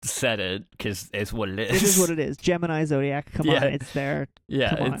just said it because it's what it is. It is what it is. Gemini Zodiac. Come on, it's there.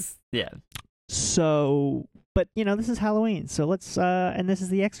 Yeah, yeah. So, but this is Halloween, so let's and this is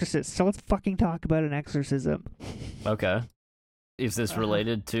The Exorcist, so let's fucking talk about an exorcism. Okay. is this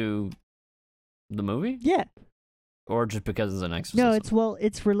related to the movie? Yeah. Or just because it's an exorcism? No,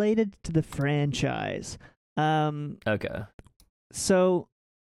 it's related to the franchise. Okay. So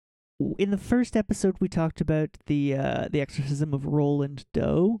in the first episode we talked about the exorcism of Roland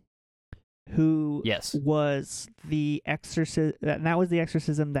Doe, who Yes. was the exorcism, that was the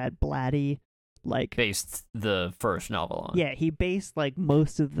exorcism that Blatty based the first novel on. Yeah, he based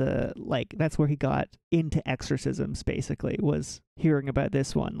most of the that's where he got into exorcisms. Basically, was hearing about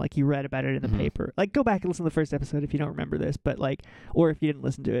this one. He read about it in the paper. Go back and listen to the first episode if you don't remember this, but or if you didn't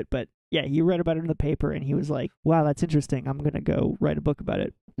listen to it. But yeah, he read about it in the paper and he was like, "Wow, that's interesting. I'm gonna go write a book about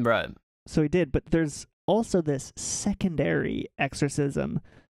it." Right. So he did. But there's also this secondary exorcism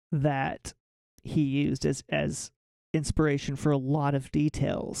that he used as inspiration for a lot of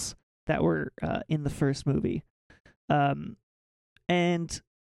details that were in the first movie, and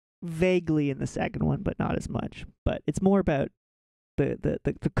vaguely in the second one, but not as much. But it's more about the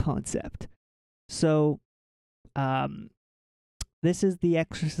concept. So, this is the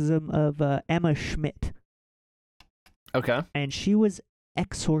exorcism of Emma Schmidt, Okay. and she was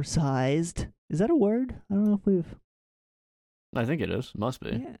exorcised. Is that a word? I don't know if we've. I think it is. Must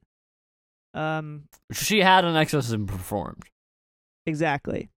be. Yeah. She had an exorcism performed.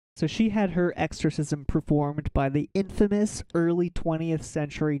 Exactly. So she had her exorcism performed by the infamous early 20th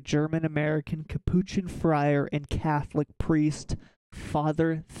century German-American Capuchin friar and Catholic priest,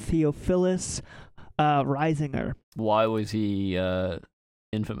 Father Theophilus Reisinger. Why was he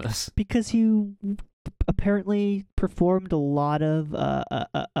infamous? Because he apparently performed a lot of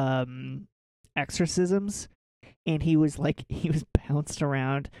exorcisms, and he was bounced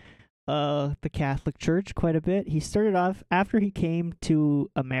around the Catholic Church quite a bit. He started off after he came to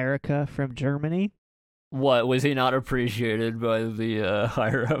America from Germany. What, was he not appreciated by the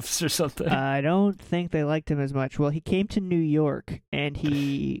higher ups or something? I don't think they liked him as much. Well, he came to New York and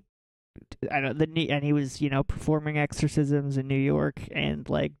he was, performing exorcisms in New York and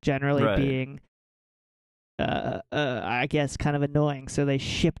generally Right. being I guess kind of annoying. So they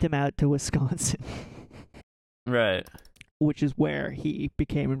shipped him out to Wisconsin. Right. Which is where he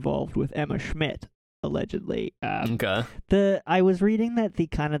became involved with Emma Schmidt, allegedly. Okay. I was reading that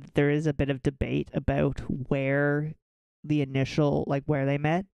there is a bit of debate about where the initial, where they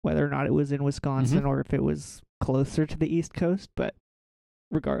met, whether or not it was in Wisconsin or if it was closer to the East Coast, but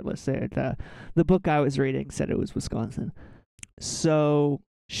regardless, the book I was reading said it was Wisconsin. So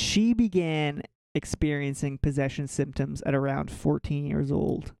she began experiencing possession symptoms at around 14 years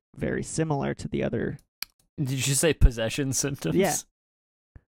old, very similar to the other. Did you say possession symptoms? Yeah.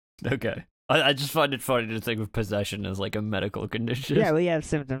 Okay. I just find it funny to think of possession as a medical condition. Yeah, we have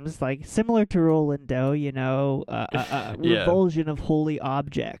symptoms similar to Roland Doe, revulsion of holy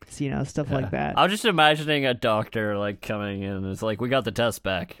objects, stuff like that. I'm just imagining a doctor coming in and it's we got the test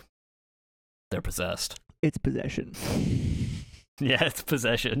back. They're possessed. It's possession. Yeah, it's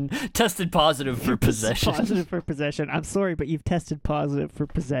possession. Tested positive for possession. Positive for possession. I'm sorry, but you've tested positive for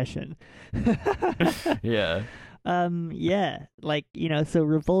possession. Yeah. Yeah, so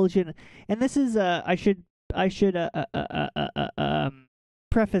revulsion, and this is I should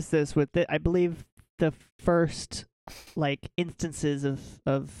preface this with that I believe the first instances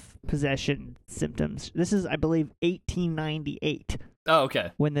of possession symptoms. This is, I believe, 1898. Oh,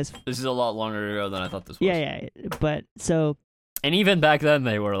 okay. When this is a lot longer ago than I thought this was. Yeah, but so. And even back then,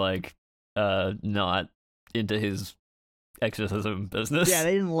 they were not into his exorcism business. Yeah,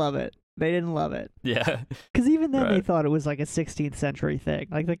 they didn't love it. Yeah. Because even then, Right. they thought it was a 16th century thing.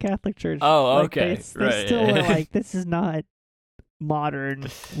 The Catholic Church. Oh, okay. They still were this is not modern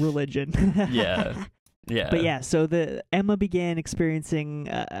religion. Yeah. Yeah. But yeah, so Emma began experiencing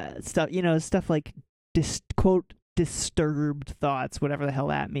stuff like quote disturbed thoughts, whatever the hell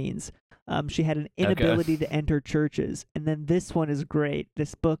that means. She had an inability to enter churches, and then this one is great.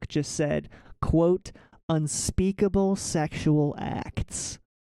 This book just said, quote, unspeakable sexual acts.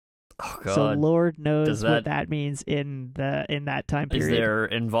 Oh God. So Lord knows what that means in that time period. Is there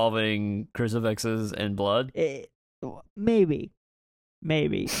involving crucifixes and blood? Maybe.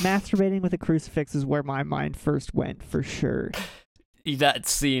 Masturbating with a crucifix is where my mind first went, for sure. That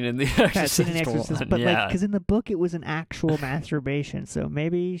scene in The Exorcist. But because in the book it was an actual masturbation, so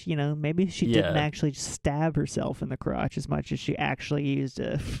maybe she didn't actually stab herself in the crotch as much as she actually used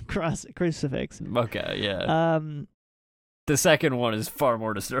a crucifix. Okay, yeah. The second one is far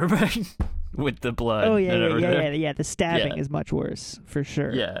more disturbing with the blood. Oh yeah. The stabbing is much worse, for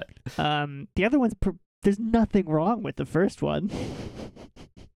sure. Yeah. The other one's there's nothing wrong with the first one.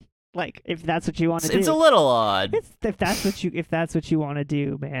 If that's what you want to do, it's a little odd. If that's what you want to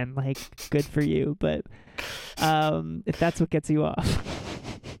do, man, good for you. But If that's what gets you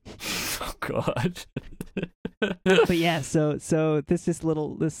off. Oh God. But yeah, so this.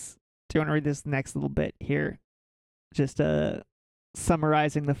 Do you want to read this next little bit here? Just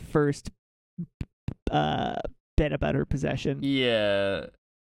summarizing the first bit about her possession. Yeah.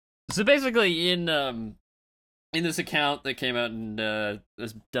 So basically, in this account that came out and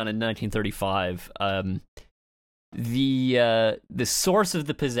was done in 1935, the source of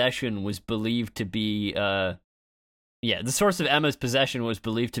the possession was believed to be the source of Emma's possession was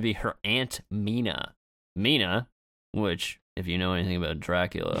believed to be her aunt Mina. Mina, which, if you know anything about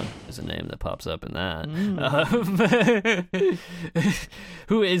Dracula, is a name that pops up in that.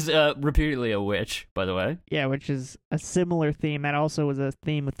 Who is reputedly a witch, by the way. Yeah, which is a similar theme. That also was a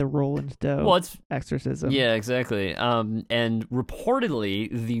theme with the Roland Doe exorcism. Yeah, exactly. And reportedly,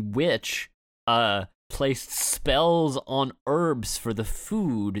 the witch placed spells on herbs for the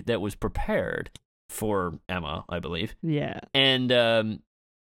food that was prepared for Emma, I believe. Yeah. And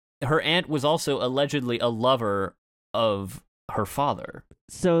her aunt was also allegedly a lover of her father.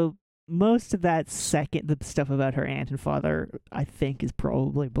 So most of that the stuff about her aunt and father, I think, is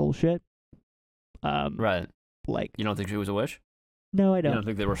probably bullshit. Right. Like, you don't think she was a witch? No, I don't. You don't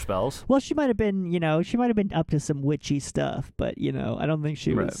think they were spells? Well, she might have been, up to some witchy stuff, but I don't think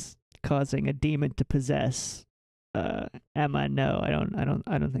she was causing a demon to possess Emma. No, I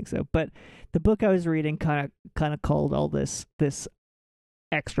don't think so. But the book I was reading kind of called all this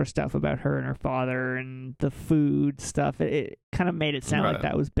extra stuff about her and her father and the food stuff. It kind of made it sound like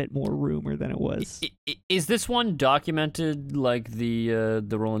that was a bit more rumor than it was. Is this one documented like the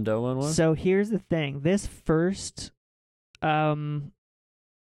Roland Doe one was? So here's the thing. This first, well,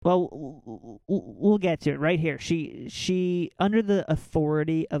 we'll get to it right here. She under the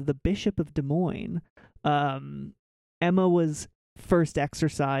authority of the Bishop of Des Moines, Emma was first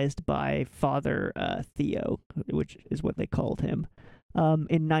exorcised by Father Theo, which is what they called him.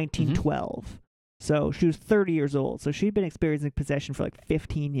 In 1912. So she was 30 years old. So she'd been experiencing possession for like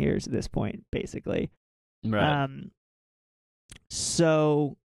 15 years at this point, basically. Right.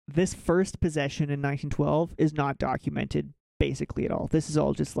 So this first possession in 1912 is not documented basically at all. This is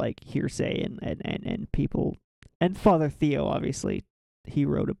all just like hearsay and people. And Father Theo, obviously, he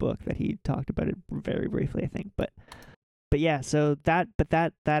wrote a book that he talked about it very briefly, I think. But yeah, so that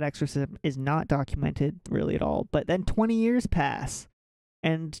exorcism is not documented really at all. But then 20 years pass.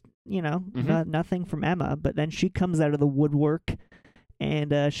 And, nothing from Emma, but then she comes out of the woodwork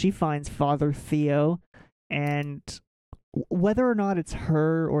and she finds Father Theo, and whether or not it's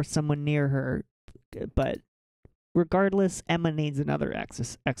her or someone near her, but regardless, Emma needs another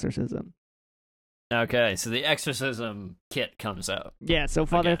exorcism. Okay, so the exorcism kit comes out. Yeah, so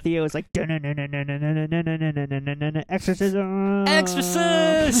Father Theo is like, exorcism!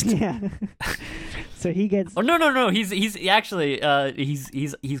 Exorcist! Yeah. So he gets. Oh no! He's actually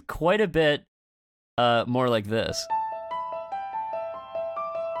he's quite a bit more like this.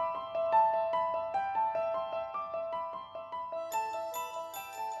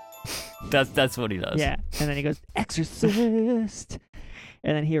 That's what he does. Yeah, and then he goes, exorcist,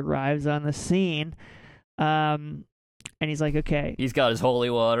 and then he arrives on the scene, and he's like, okay. He's got his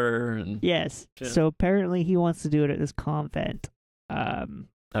holy water. And yes. shit. So apparently he wants to do it at this convent.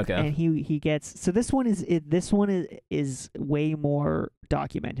 Okay. And he gets. So this one is way more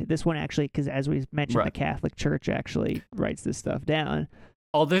documented. This one actually, because as we mentioned, the Catholic Church actually writes this stuff down.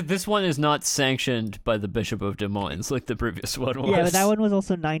 Although this one is not sanctioned by the Bishop of Des Moines like the previous one was. Yeah, but that one was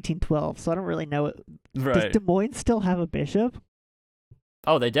also 1912, so I don't really know. Right. Does Des Moines still have a bishop?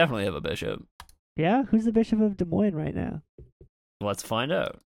 Oh, they definitely have a bishop. Yeah? Who's the Bishop of Des Moines right now? Let's find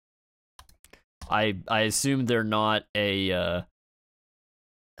out. I assume they're not a...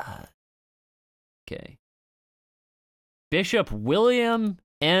 okay. Bishop William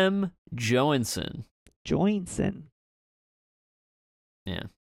M. Joensen. Joensen. Yeah.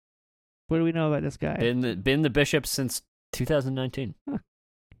 What do we know about this guy? Been the bishop since 2019. Huh.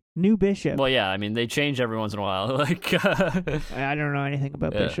 New bishop. Well, yeah, I mean, they change every once in a while. Like, I don't know anything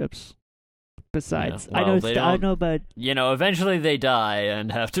about bishops. Besides, yeah. Well, I know about... eventually they die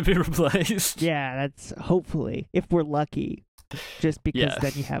and have to be replaced. Yeah, that's hopefully, if we're lucky. Just because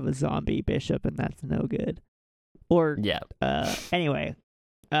then you have a zombie bishop and that's no good. Or, anyway.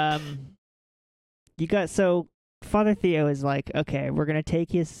 Father Theo is like, okay, we're going to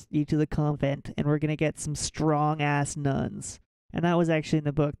take you to the convent and we're going to get some strong-ass nuns. And that was actually in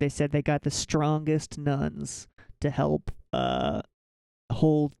the book. They said they got the strongest nuns to help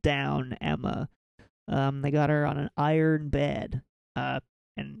hold down Emma. They got her on an iron bed. And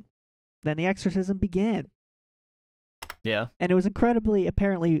then the exorcism began. Yeah. And it was apparently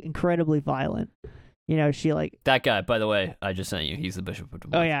incredibly violent. she like. That guy, by the way, I just sent you. He's the Bishop of Des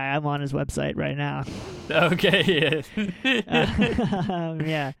Moines. Oh yeah, I'm on his website right now. Okay.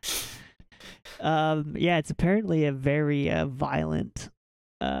 Yeah. Yeah, it's apparently a very violent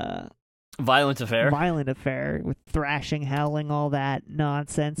Violent affair with thrashing, howling, all that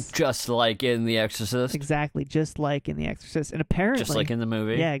nonsense. Just like in The Exorcist. Exactly, just like in The Exorcist. And apparently... Just like in the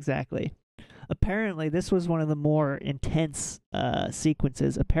movie. Yeah, exactly. Apparently, this was one of the more intense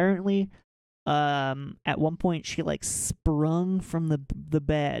sequences. Apparently, at one point, she, like, sprung from the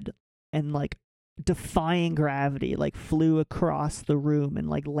bed and, like, defying gravity, like, flew across the room and,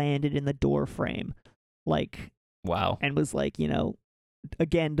 like, landed in the door frame. Like... Wow. And was, like,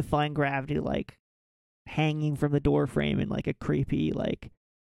 again, defying gravity, like, hanging from the door frame in, like, a creepy, like...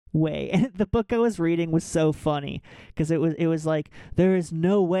 way. And the book I was reading was so funny because it was like, there is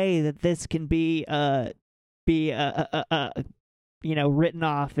no way that this can be written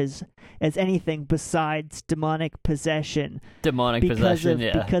off as anything besides demonic possession. Because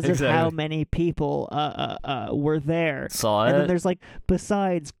of how many people were there. Saw it. And then there's like,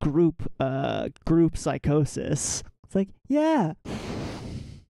 besides group psychosis. It's like, yeah.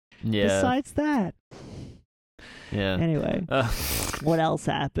 Besides that. Yeah. Anyway, what else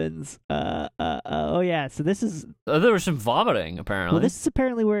happens? Oh yeah. So this is. There was some vomiting apparently. Well, this is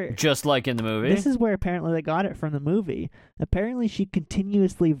apparently where. Just like in the movie. This is where apparently they got it from the movie. Apparently, she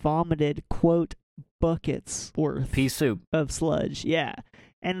continuously vomited, quote, buckets worth pea soup of sludge. Yeah,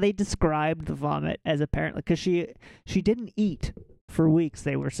 and they described the vomit as apparently because she didn't eat for weeks.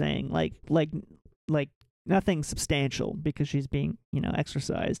 They were saying like nothing substantial because she's being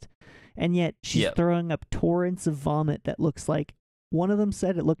exercised. And yet she's throwing up torrents of vomit that looks like, one of them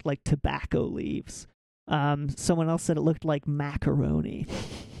said it looked like tobacco leaves. Someone else said it looked like macaroni.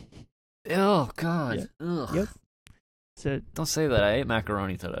 Oh, God. Yep. Ugh. Yep. So don't say that. I ate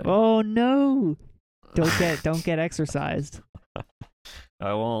macaroni today. Oh, no. Don't get exercised.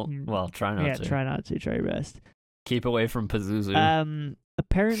 I won't. Well, try not to. Yeah, try not to. Try your best. Keep away from Pazuzu.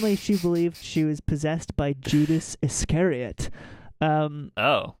 Apparently she believed she was possessed by Judas Iscariot.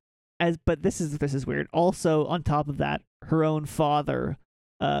 But this is weird. Also, on top of that, her own father,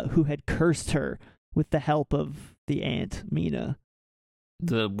 who had cursed her with the help of the aunt Mina,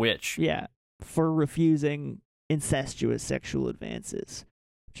 the witch, for refusing incestuous sexual advances,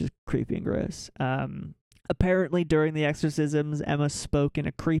 which is creepy and gross. Apparently, during the exorcisms, Emma spoke in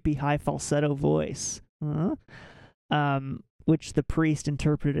a creepy high falsetto voice, which the priest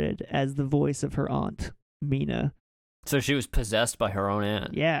interpreted as the voice of her aunt Mina. So she was possessed by her own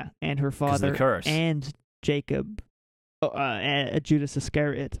aunt. Yeah, and her father, curse. And Jacob, Judas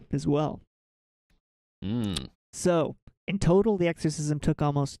Iscariot as well. So, in total, the exorcism took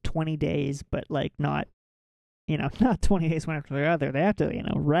almost 20 days, but like not 20 days one after the other. They have to,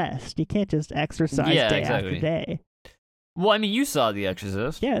 rest. You can't just exercise day after day. Well, I mean, you saw The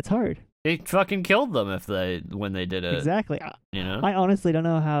Exorcist. Yeah, it's hard. They fucking killed them when they did it. Exactly. I honestly don't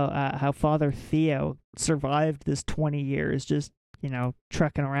know how Father Theo survived this 20 years just,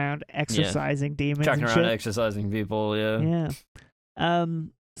 trucking around, exorcising demons trucking and around, shit. exorcising people, yeah.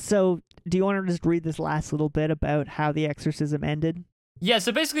 So, do you want to just read this last little bit about how the exorcism ended? Yeah,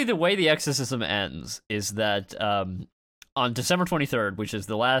 so basically the way the exorcism ends is that on December 23rd, which is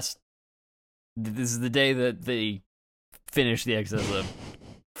this is the day that they finished the exorcism,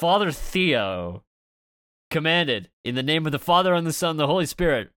 Father Theo commanded, in the name of the Father, and the Son, and the Holy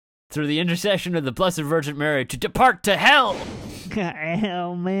Spirit, through the intercession of the Blessed Virgin Mary, to depart to hell!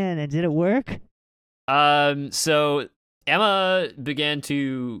 Oh, man, and did it work? So Emma began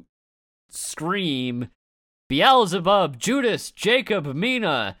to scream, Beelzebub, Judas, Jacob,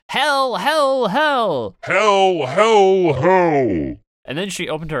 Mina, hell, hell, hell! Hell, hell, hell! And then she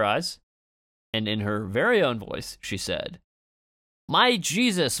opened her eyes, and in her very own voice, she said, My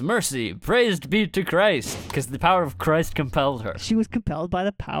Jesus, mercy, praised be to Christ, because the power of Christ compelled her. She was compelled by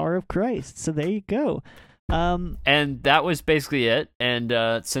the power of Christ, so there you go. And that was basically it,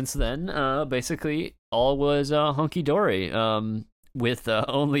 and since then, basically, all was hunky-dory, with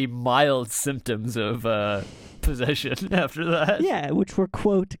only mild symptoms of possession after that. Yeah, which were,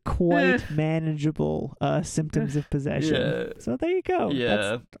 quote, quite manageable symptoms of possession. Yeah. So there you go. Yeah.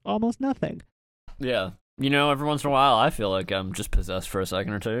 That's almost nothing. Yeah. Every once in a while, I feel like I'm just possessed for a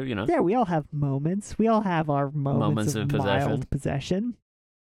second or two, Yeah, we all have moments. We all have our moments of mild possession.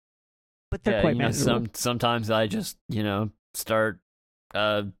 But they're quite manageable. Sometimes I just, start,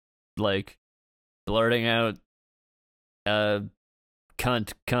 blurting out, cunt,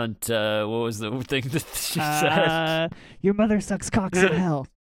 what was the thing that she said? Your mother sucks cocks in hell.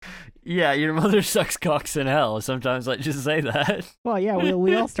 Yeah, your mother sucks cocks in hell. Sometimes I just say that. Well, yeah,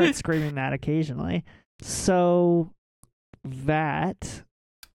 we all start screaming that occasionally. So that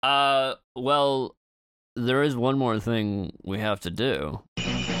Well, there is one more thing we have to do.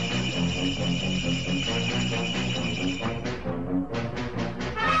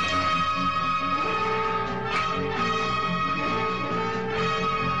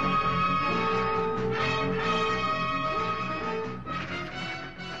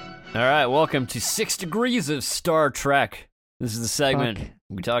 All right, welcome to 6 Degrees of Star Trek. This is the segment Fuck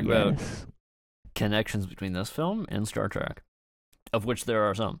we talk about yes. connections between this film and Star Trek, of which there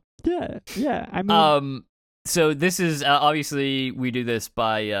are some. Yeah. I mean, So this is obviously we do this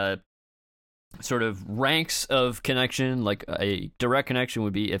by sort of ranks of connection. Like a direct connection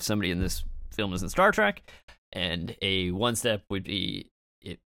would be if somebody in this film is in Star Trek, and a one step would be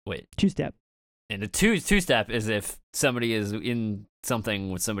two-step. and a two-step is if somebody is in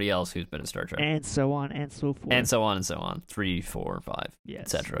something with somebody else who's been in Star Trek, And so on and so forth. and so on and so on. 3, 4, 5, yes,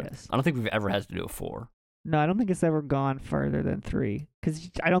 etc. yes. I don't think we've ever had to do a 4. No, I don't think it's ever gone further than 3. Because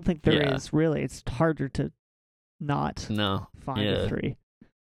I don't think there is, really. It's harder to not No, find a 3.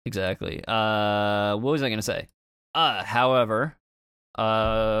 exactly. What was I gonna say? However,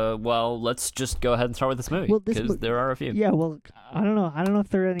 well, let's just go ahead and start with this movie Well, this because there are a few. Yeah, well, I don't know. I don't know if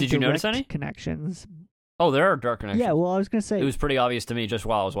there are any Did you notice direct any? connections. Oh, there are dark connections. Yeah, well, I was going to say, It was pretty obvious to me just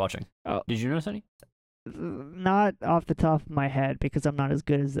while I was watching. Oh. Did you notice any? not off the top of my head, because I'm not as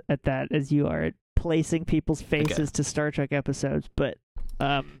good at that as you are at placing people's faces to Star Trek episodes, but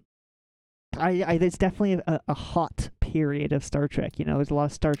it's definitely a hot period of Star Trek. You know, there's a lot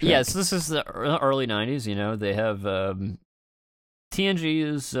of Star Trek. Yes, this is the early 90s, you know. They have TNG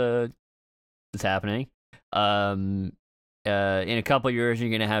is happening. In a couple of years, you're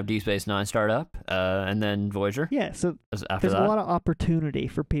going to have Deep Space Nine start up, and then Voyager. Yeah, so After there's that. a lot of opportunity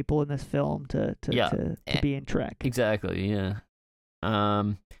for people in this film to be in Trek. Exactly, yeah.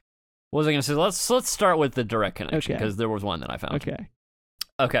 What was I going to say? Let's start with the direct connection, Okay. because there was one that I found.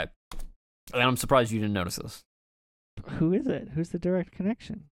 Okay. And I'm surprised you didn't notice this. Who is it? Who's the direct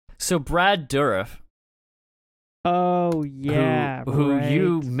connection? So Brad Dourif, Oh, yeah. who right.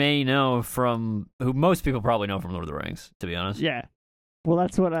 you may know from, who most people probably know from Lord of the Rings, to be honest. Yeah. Well,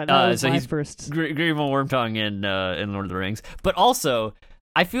 that's what that was so my he's first. Grievous Wormtongue in Lord of the Rings. But also,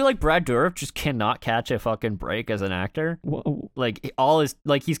 I feel like Brad Dourif just cannot catch a fucking break as an actor. Whoa. Like,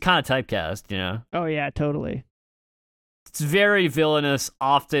 he's kind of typecast, you know? Oh, yeah, totally. It's very villainous,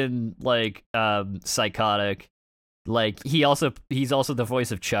 often, like, psychotic. Like, he's also the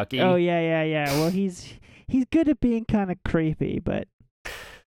voice of Chucky. Oh, yeah. Well, he's good at being kind of creepy, but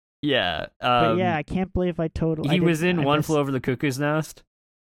Yeah. yeah, I can't believe I totally. He was in One Flew Over the Cuckoo's Nest.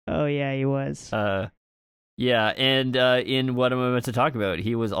 Oh, yeah, he was. Yeah, and in what am I about to talk about,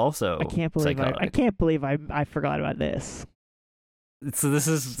 he was also I can't believe I forgot about this. So this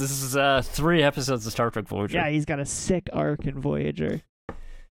is 3 episodes of Star Trek Voyager. Yeah, he's got a sick arc in Voyager.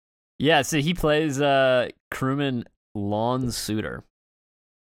 Yeah, so he plays crewman Lon Suter,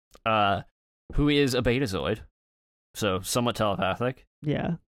 who is a Betazoid, so somewhat telepathic.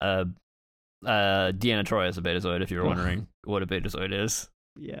 Yeah. Deanna Troi is a Betazoid, if you're wondering what a Betazoid is.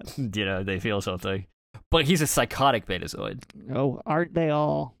 Yeah. You know, they feel something. But he's a psychotic Betazoid. Oh, aren't they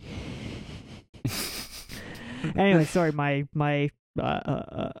all? Anyway, sorry, my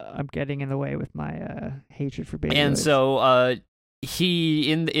I'm getting in the way with my hatred for Betazoids. And so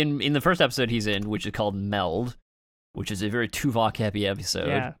he in the first episode he's in, which is called Meld, which is a very Tuvok heavy episode.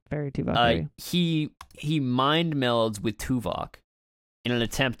 Yeah, very Tuvok heavy. He mind melds with Tuvok in an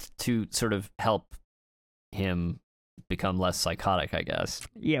attempt to sort of help him become less psychotic, I guess.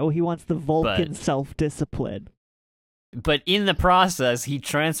 Yeah, well, he wants the Vulcan self-discipline. But in the process, he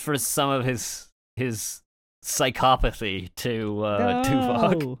transfers some of his psychopathy to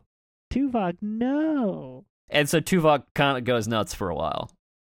Tuvok. Tuvok, no. And so Tuvok kind of goes nuts for a while.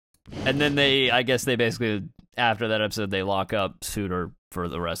 And then I guess they basically, after that episode, they lock up Suter for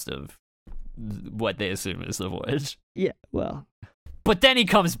the rest of what they assume is the voyage. Yeah, well. But then he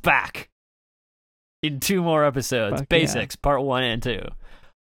comes back in 2 more episodes, Fuck Basics, part 1 and 2,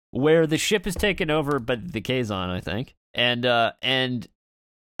 where the ship is taken over by the Kazon, I think. And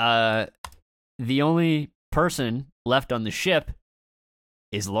the only person left on the ship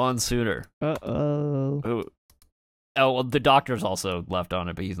is Lon Suter. Uh-oh. Oh, well, the doctor's also left on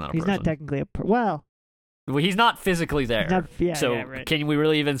it, but he's not a person. He's not technically a well, he's not physically there. Right. Can we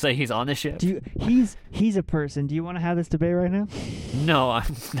really even say he's on the ship? He's a person. Do you want to have this debate right now? No,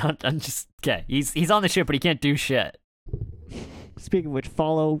 I'm not. I'm just... Okay, he's on the ship, but he can't do shit. Speaking of which,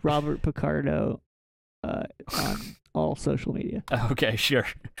 follow Robert Picardo all social media. Okay, sure.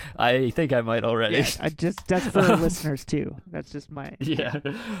 I think I might already. Yeah, that's for our listeners too. That's just my Yeah.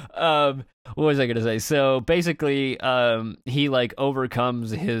 What was I gonna say? So basically, he like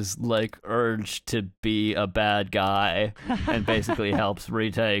overcomes his like urge to be a bad guy and basically helps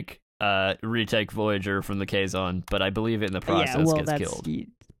retake Voyager from the Kazon, but I believe in the process gets killed.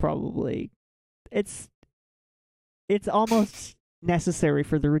 Probably it's almost necessary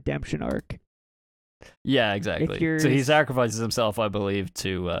for the redemption arc. Yeah, exactly. So he sacrifices himself, I believe,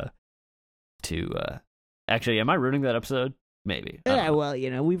 to actually, am I ruining that episode? Maybe. Yeah, well,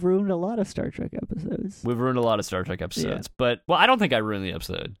 we've ruined a lot of Star Trek episodes. We've ruined a lot of Star Trek episodes, but I don't think I ruined the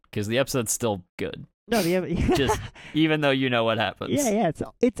episode because the episode's still good. No, just even though you know what happens. Yeah,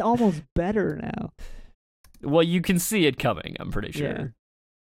 it's almost better now. Well, you can see it coming. I'm pretty sure.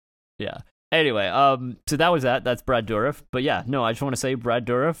 Yeah. Anyway, so that was that. That's Brad Dourif. But yeah, no, I just want to say Brad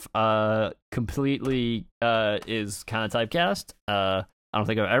Dourif, completely, is kind of typecast. I don't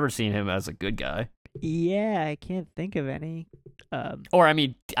think I've ever seen him as a good guy. Yeah, I can't think of any. Or I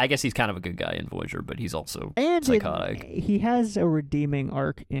mean, I guess he's kind of a good guy in Voyager, but he's also psychotic. He has a redeeming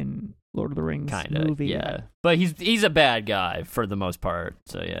arc in Lord of the Rings movie. Yeah, but he's a bad guy for the most part.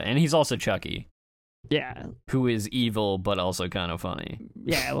 So yeah, and he's also Chucky. Yeah, who is evil but also kind of funny.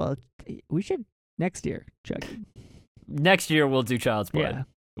 Yeah, well, we should next year, Chucky. Next year we'll do Child's Play. Yeah.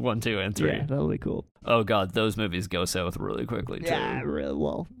 1, 2, and 3. Yeah, that'll be cool. Oh god, those movies go south really quickly too. Yeah, really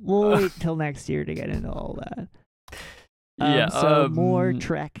well. We'll wait till next year to get into all that. Yeah. So more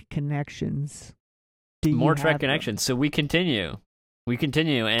Trek connections. More Trek connections. So we continue,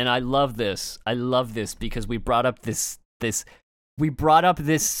 and I love this. I love this because we brought up this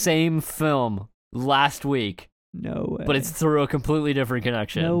same film last week. No way. But it's through a completely different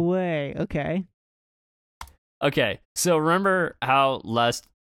connection. No way. Okay. Okay. So remember how last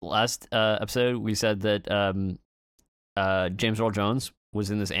episode we said that James Earl Jones was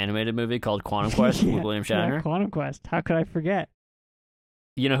in this animated movie called Quantum Quest with William Shatner? Yeah, Quantum Quest. How could I forget?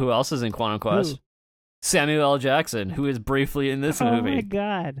 You know who else is in Quantum Quest? Who? Samuel L. Jackson, who is briefly in this movie. Oh my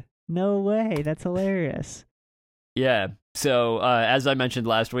god. No way. That's hilarious. Yeah. So as I mentioned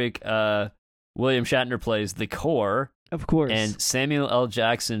last week, William Shatner plays the core. Of course. And Samuel L.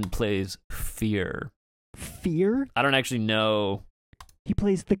 Jackson plays Fear. Fear? I don't actually know. He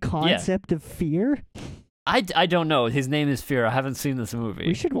plays the concept of fear? I don't know. His name is Fear. I haven't seen this movie.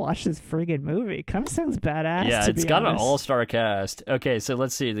 We should watch this friggin' movie. Kind of sounds badass. Yeah, it's got honest. an all-star cast. Okay, so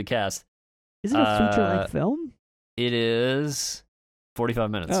let's see the cast. Is it a feature-length film? It is 45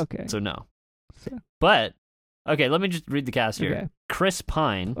 minutes. Okay. So no. But, okay, let me just read the cast here. Okay. Chris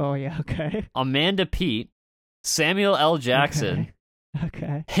Pine. Oh, yeah, okay. Amanda Peet. Samuel L. Jackson.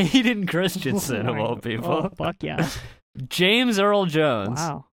 Okay. Hayden Christensen, of all people. Oh, fuck yeah. James Earl Jones.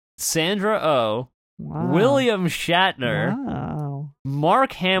 Wow. Sandra Oh. Wow. William Shatner. Wow.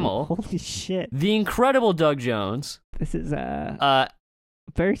 Mark Hamill. Holy shit. The incredible Doug Jones. This is a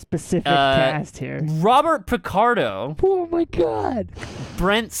very specific cast here. Robert Picardo. Oh my god.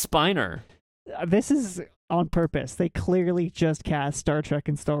 Brent Spiner. This is on purpose. They clearly just cast Star Trek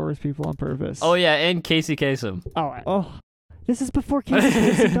and Star Wars people on purpose. Oh yeah, and Casey Kasem. Oh. This is before Casey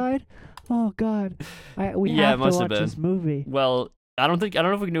Kasem died? Oh god. We have to watch this movie. Well, I don't know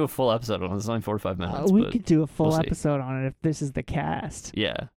if we can do a full episode on it. It's only 45 minutes. We could do a full episode on it if this is the cast.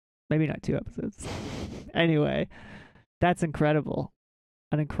 Yeah. Maybe not 2 episodes. Anyway, that's incredible.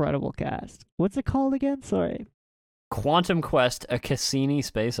 An incredible cast. What's it called again? Sorry. Quantum Quest, a Cassini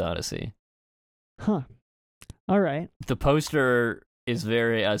Space Odyssey. Huh. All right. The poster is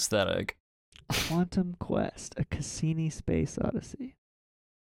very aesthetic. Quantum Quest, a Cassini Space Odyssey.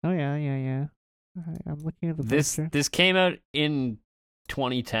 Oh, yeah. I'm looking at the poster. This came out in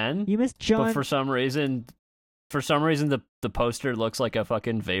 2010. You missed John. But for some reason the poster looks like a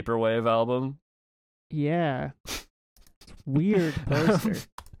fucking Vaporwave album. Yeah. Weird poster.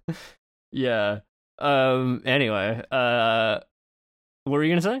 Yeah. Anyway, what were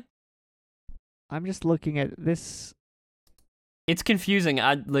you gonna say? I'm just looking at this. It's confusing.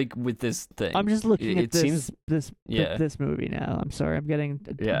 With this thing. I'm just looking at this movie now. I'm sorry. I'm getting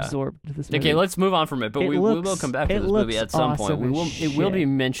absorbed into this movie. Okay, let's move on from it. But we will come back to this movie at some point. It will be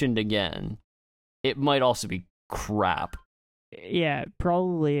mentioned again. It might also be crap. Yeah, it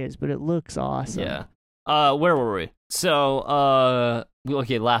probably is, but it looks awesome. Yeah. Where were we? So,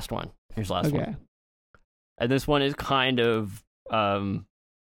 okay, last one. Here's the last one. And this one is kind of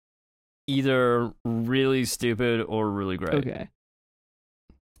either really stupid or really great. Okay.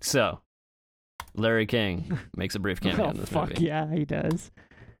 So, Larry King makes a brief cameo in this movie. Fuck yeah, he does.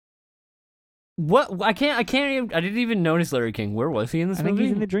 What? I didn't even notice Larry King. Where was he in this movie? I think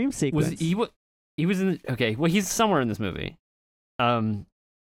he's in the dream sequence. He was in. Okay, well, he's somewhere in this movie.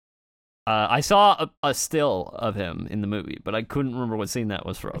 I saw a still of him in the movie, but I couldn't remember what scene that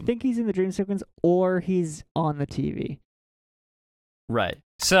was I from. think he's in the dream sequence, or he's on the TV. Right.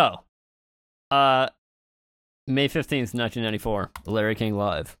 So, May 15th, 1994, Larry King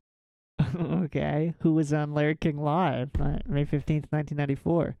Live. Okay, who was on Larry King Live, May 15th,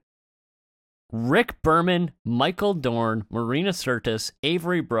 1994? Rick Berman, Michael Dorn, Marina Sirtis,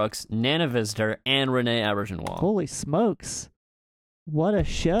 Avery Brooks, Nana Visitor, and Renee Auberjonois. Holy smokes! What a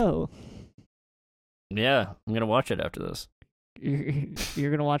show! Yeah, I'm gonna watch it after this.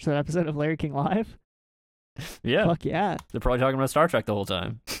 You're gonna watch that episode of Larry King Live? Yeah, Fuck yeah! they're probably talking about Star Trek the whole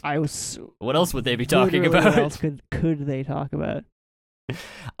time. I was. What else would they be talking Literally, about? What else could they talk about?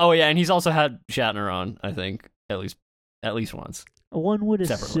 Oh yeah, and he's also had Shatner on, I think, at least once. One would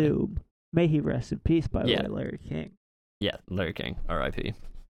Separately. assume. May he rest in peace, by the Yeah. way, Larry King. Yeah, Larry King, R.I.P.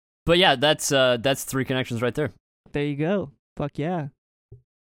 But yeah, that's 3 connections right there. There you go. Fuck yeah!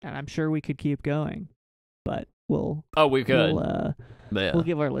 And I'm sure we could keep going, but we'll Oh, we could. we'll, Yeah. we'll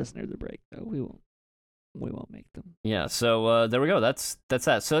give our listeners a break though. We won't make them. Yeah, so there we go. That's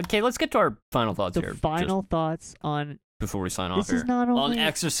that. So okay, let's get to our final thoughts The here. final thoughts on before we sign off this here. is not On only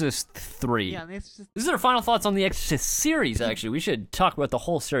Exorcist 3. yeah, this is This is our final thoughts on the Exorcist series. Actually, we should talk about the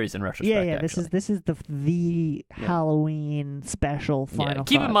whole series in retrospect. yeah. actually. This is the Yeah. Halloween special final. Yeah.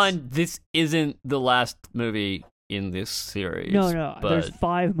 Keep in thoughts. mind, this isn't the last movie in this series. No. but, There's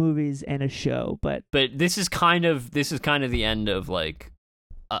 5 movies and a show, but but this is kind of the end of like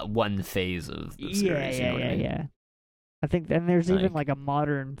one phase of the series. you know what I mean? yeah. I think, and there's even Like- like a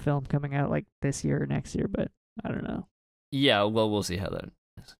modern film coming out like this year or next year, but I don't know. Yeah, well, we'll see how that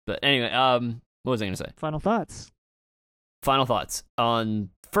is. But anyway, what was I going to say? Final thoughts. Final thoughts on.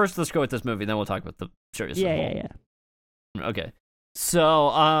 First, let's go with this movie, then we'll talk about the series. as a whole. Yeah. Okay. So,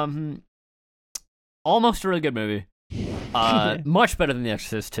 almost a really good movie. Much better than The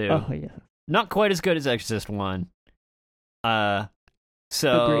Exorcist 2. Oh yeah. Not quite as good as Exorcist 1.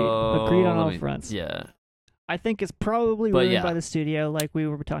 So Agreed on let all me- fronts. Yeah. I think it's probably But ruined yeah. by the studio, like we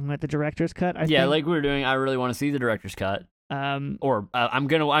were talking about the director's cut. I Yeah, think, like we were doing. I really want to see the director's cut, um, or I'm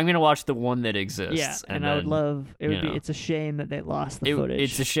gonna watch the one that exists. yeah, and I then, would love it. you Would be. know. It's a shame that they lost the footage.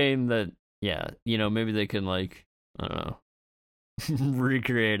 It's a shame that maybe they can like I don't know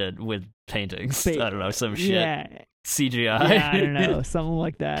recreate it with paintings. I don't know, some shit Yeah, CGI. yeah, I don't know, something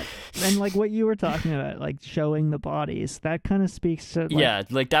like that. And like what you were talking about, like showing the bodies, that kind of speaks to. Like, Yeah,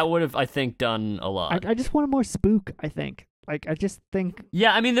 like that would have I think done a lot. I just want more spook. I think. Like I just think.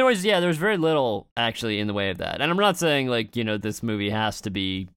 Yeah, I mean there was very little actually in the way of that. And I'm not saying like, this movie has to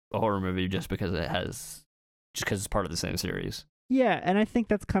be a horror movie just because it's part of the same series. Yeah, and I think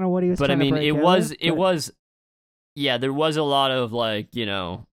that's kind of what he was. But I trying to mean break it out was of, it but- was yeah, there was a lot of like,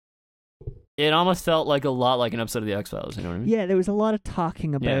 it almost felt like a lot like an episode of the X-Files, you know what I mean? Yeah, there was a lot of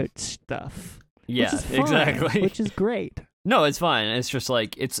talking about stuff. Yeah, which is fine, exactly. Which is great. No, it's fine. It's just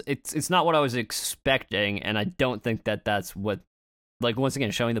like it's not what I was expecting, and I don't think that's what. Like once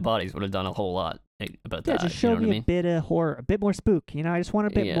again, showing the bodies would have done a whole lot about Yeah, that. just show you know me what I a mean? bit of horror, a bit more spook. I just want a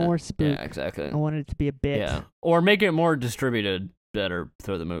bit more spook. Yeah, exactly. I wanted it to be a bit. Yeah, or make it more distributed better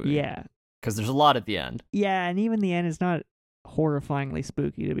through the movie. Yeah. because there's a lot at the end. Yeah, and even the end is not horrifyingly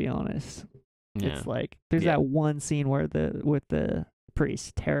spooky, to be honest. Yeah, It's like there's Yeah. that one scene where with the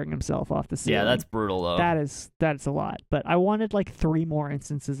priest tearing himself off the ceiling. yeah, that's brutal though. that's a lot. But I wanted like 3 more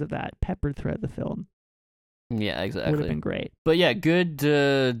instances of that peppered throughout the film. Yeah, Would exactly. have been great. But yeah,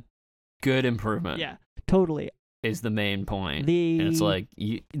 good improvement. Yeah, totally. Is the main point. The And it's like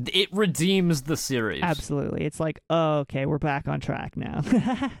it redeems the series. absolutely. It's like, oh, okay, we're back on track now.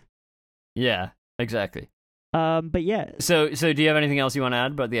 Yeah, exactly. But yeah. So do you have anything else you want to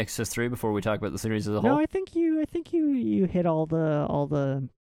add about the Exorcist 3 before we talk about the series as a whole? No, I think you hit all the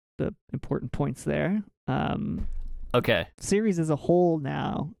important points there. Okay. Series as a whole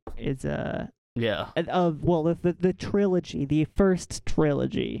now is Yeah. the trilogy, the first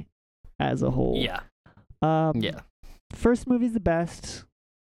trilogy as a whole. Yeah. Yeah. First movie's the best.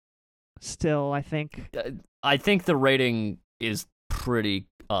 Still, I think. I think the rating is pretty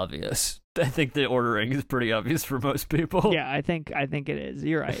obvious. I think the ordering is pretty obvious for most people. Yeah, I think it is.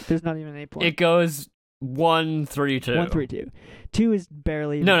 You're right. There's not even any point. It goes 1, 3, 2. 1, 3, 2. 2 is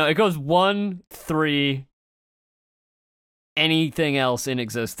barely. No, it goes 1, 3. Anything else in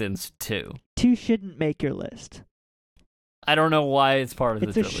existence 2. 2 shouldn't make your list. I don't know why it's part of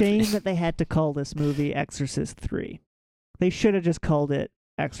It's the a trilogy. shame that they had to call this movie Exorcist 3. They should have just called it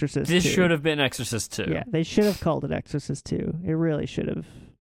Exorcist 2. This should have been Exorcist 2. Yeah, they should have called it Exorcist 2. It really should have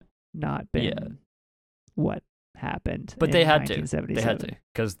not been Yeah. what happened. But in they had to. 1977. They had to,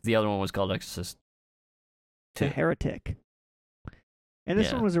 because the other one was called Exorcist to Two. Heretic. And this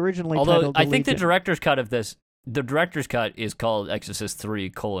Yeah. one was originally Although titled I think the Legion. director's cut of this, the director's cut is called Exorcist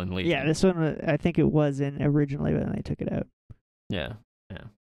 3: Legion. Yeah, this one I think it was in originally, but then they took it out. Yeah.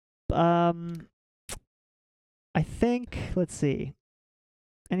 I think, let's see.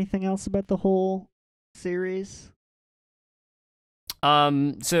 Anything else about the whole series?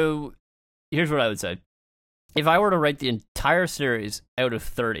 So here's what I would say. If I were to rate the entire series out of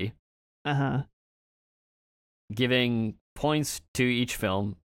 30, Uh-huh. giving points to each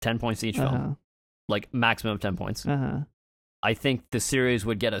film, 10 points to each film, Uh-huh. like maximum of 10 points, Uh-huh. I think the series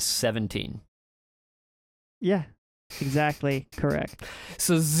would get a 17. Yeah. Exactly correct.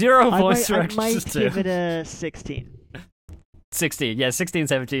 So 0 points for I Exorcist might 2. give it a 16. 16. Yeah, 16,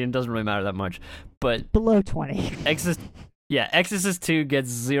 17 doesn't really matter that much. But Below 20. Exorcist 2 gets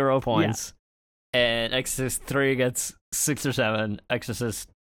 0 points. And Exorcist 3 gets 6 or 7. Exorcist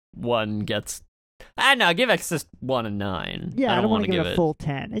 1 gets... give Exorcist 1 a 9. Yeah, I don't want to give it a full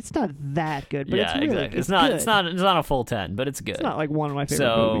 10. It's not that good, but it's really exactly. it's not. good. It's not a full 10, but it's good. It's not like one of my favorite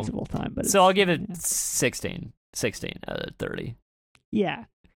So- movies of all time, but So I'll give it yeah. 16. 16 out of 30. Yeah.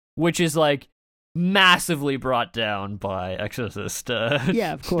 Which is like massively brought down by Exorcist.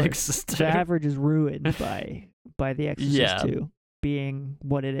 Yeah, of course. Exorcist 2. The average is ruined by The Exorcist Yeah. 2 being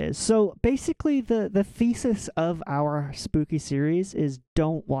what it is. So basically the thesis of our spooky series is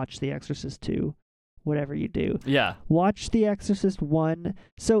don't watch The Exorcist 2, whatever you do. Yeah. Watch The Exorcist 1.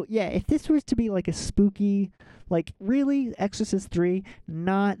 So yeah, if this was to be like a spooky, like really Exorcist 3,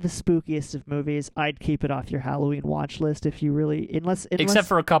 not the spookiest of movies, I'd keep it off your Halloween watch list if you really, unless Except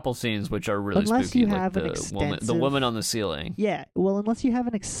for a couple scenes which are really unless spooky, you like have an the woman on the ceiling. yeah, well, unless you have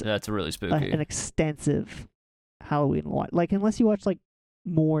That's really spooky. an extensive Halloween watch, like unless you watch like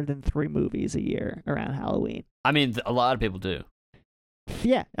more than 3 movies a year around Halloween. I mean, a lot of people do.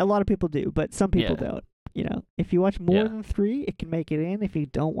 Yeah, a lot of people do, but some people Yeah. don't. You know, if you watch more Yeah. than 3, it can make it in. If you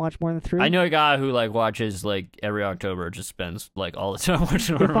don't watch more than 3, I know a guy who like watches like every October, just spends like all the time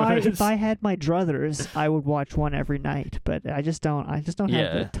watching horror movies. if I had my druthers, I would watch one every night, but I just don't have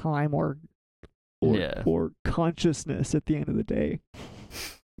Yeah. the time or Yeah. or consciousness at the end of the day.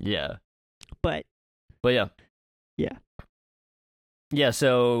 Yeah. But Yeah. Yeah. Yeah,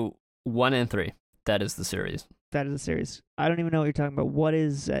 so 1 and 3. That is the series. that is a series. I don't even know what you're talking about. What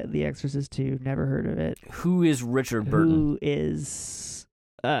is The Exorcist 2? Never heard of it. Who is Richard Burton? Who is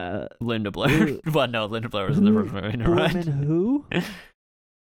Linda Blair. who- Well, no, Linda Blair was in the who- first movie. Never mind. Woman who?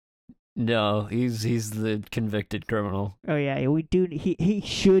 No, he's the convicted criminal. Oh yeah, we do. He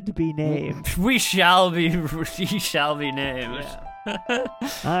should be named. He shall be named.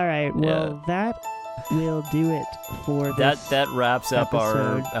 All right. Well, that will do it for this. That wraps up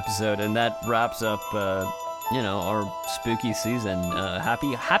our episode. episode, and that wraps up our spooky season.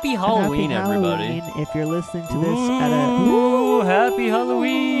 Happy Happy Halloween, everybody! Halloween, if you're listening to this at Ooh, happy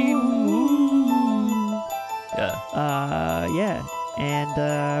Halloween! Ooh. Yeah. yeah,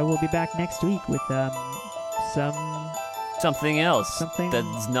 and we'll be back next week with Something else something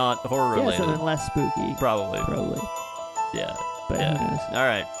that's not horror yeah, related. something less spooky, Probably. Yeah. but Yeah. who knows? All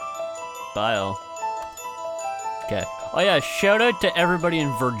right. Bye, all. Okay. Oh, yeah. Shout out to everybody in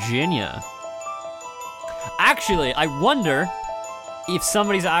Virginia. Actually, I wonder if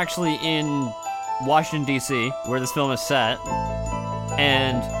somebody's actually in Washington, D.C., where this film is set,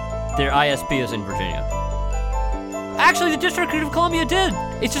 and their ISP is in Virginia. Actually, the District of Columbia did.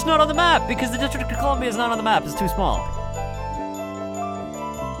 It's just not on the map because the District of Columbia is not on the map. It's too small.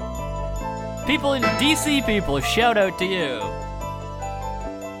 People in D.C. people, shout out to you.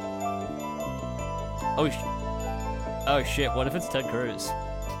 Oh shit, what if it's Ted Cruz?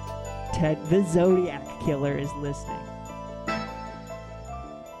 Ted, the Zodiac Killer, is listening.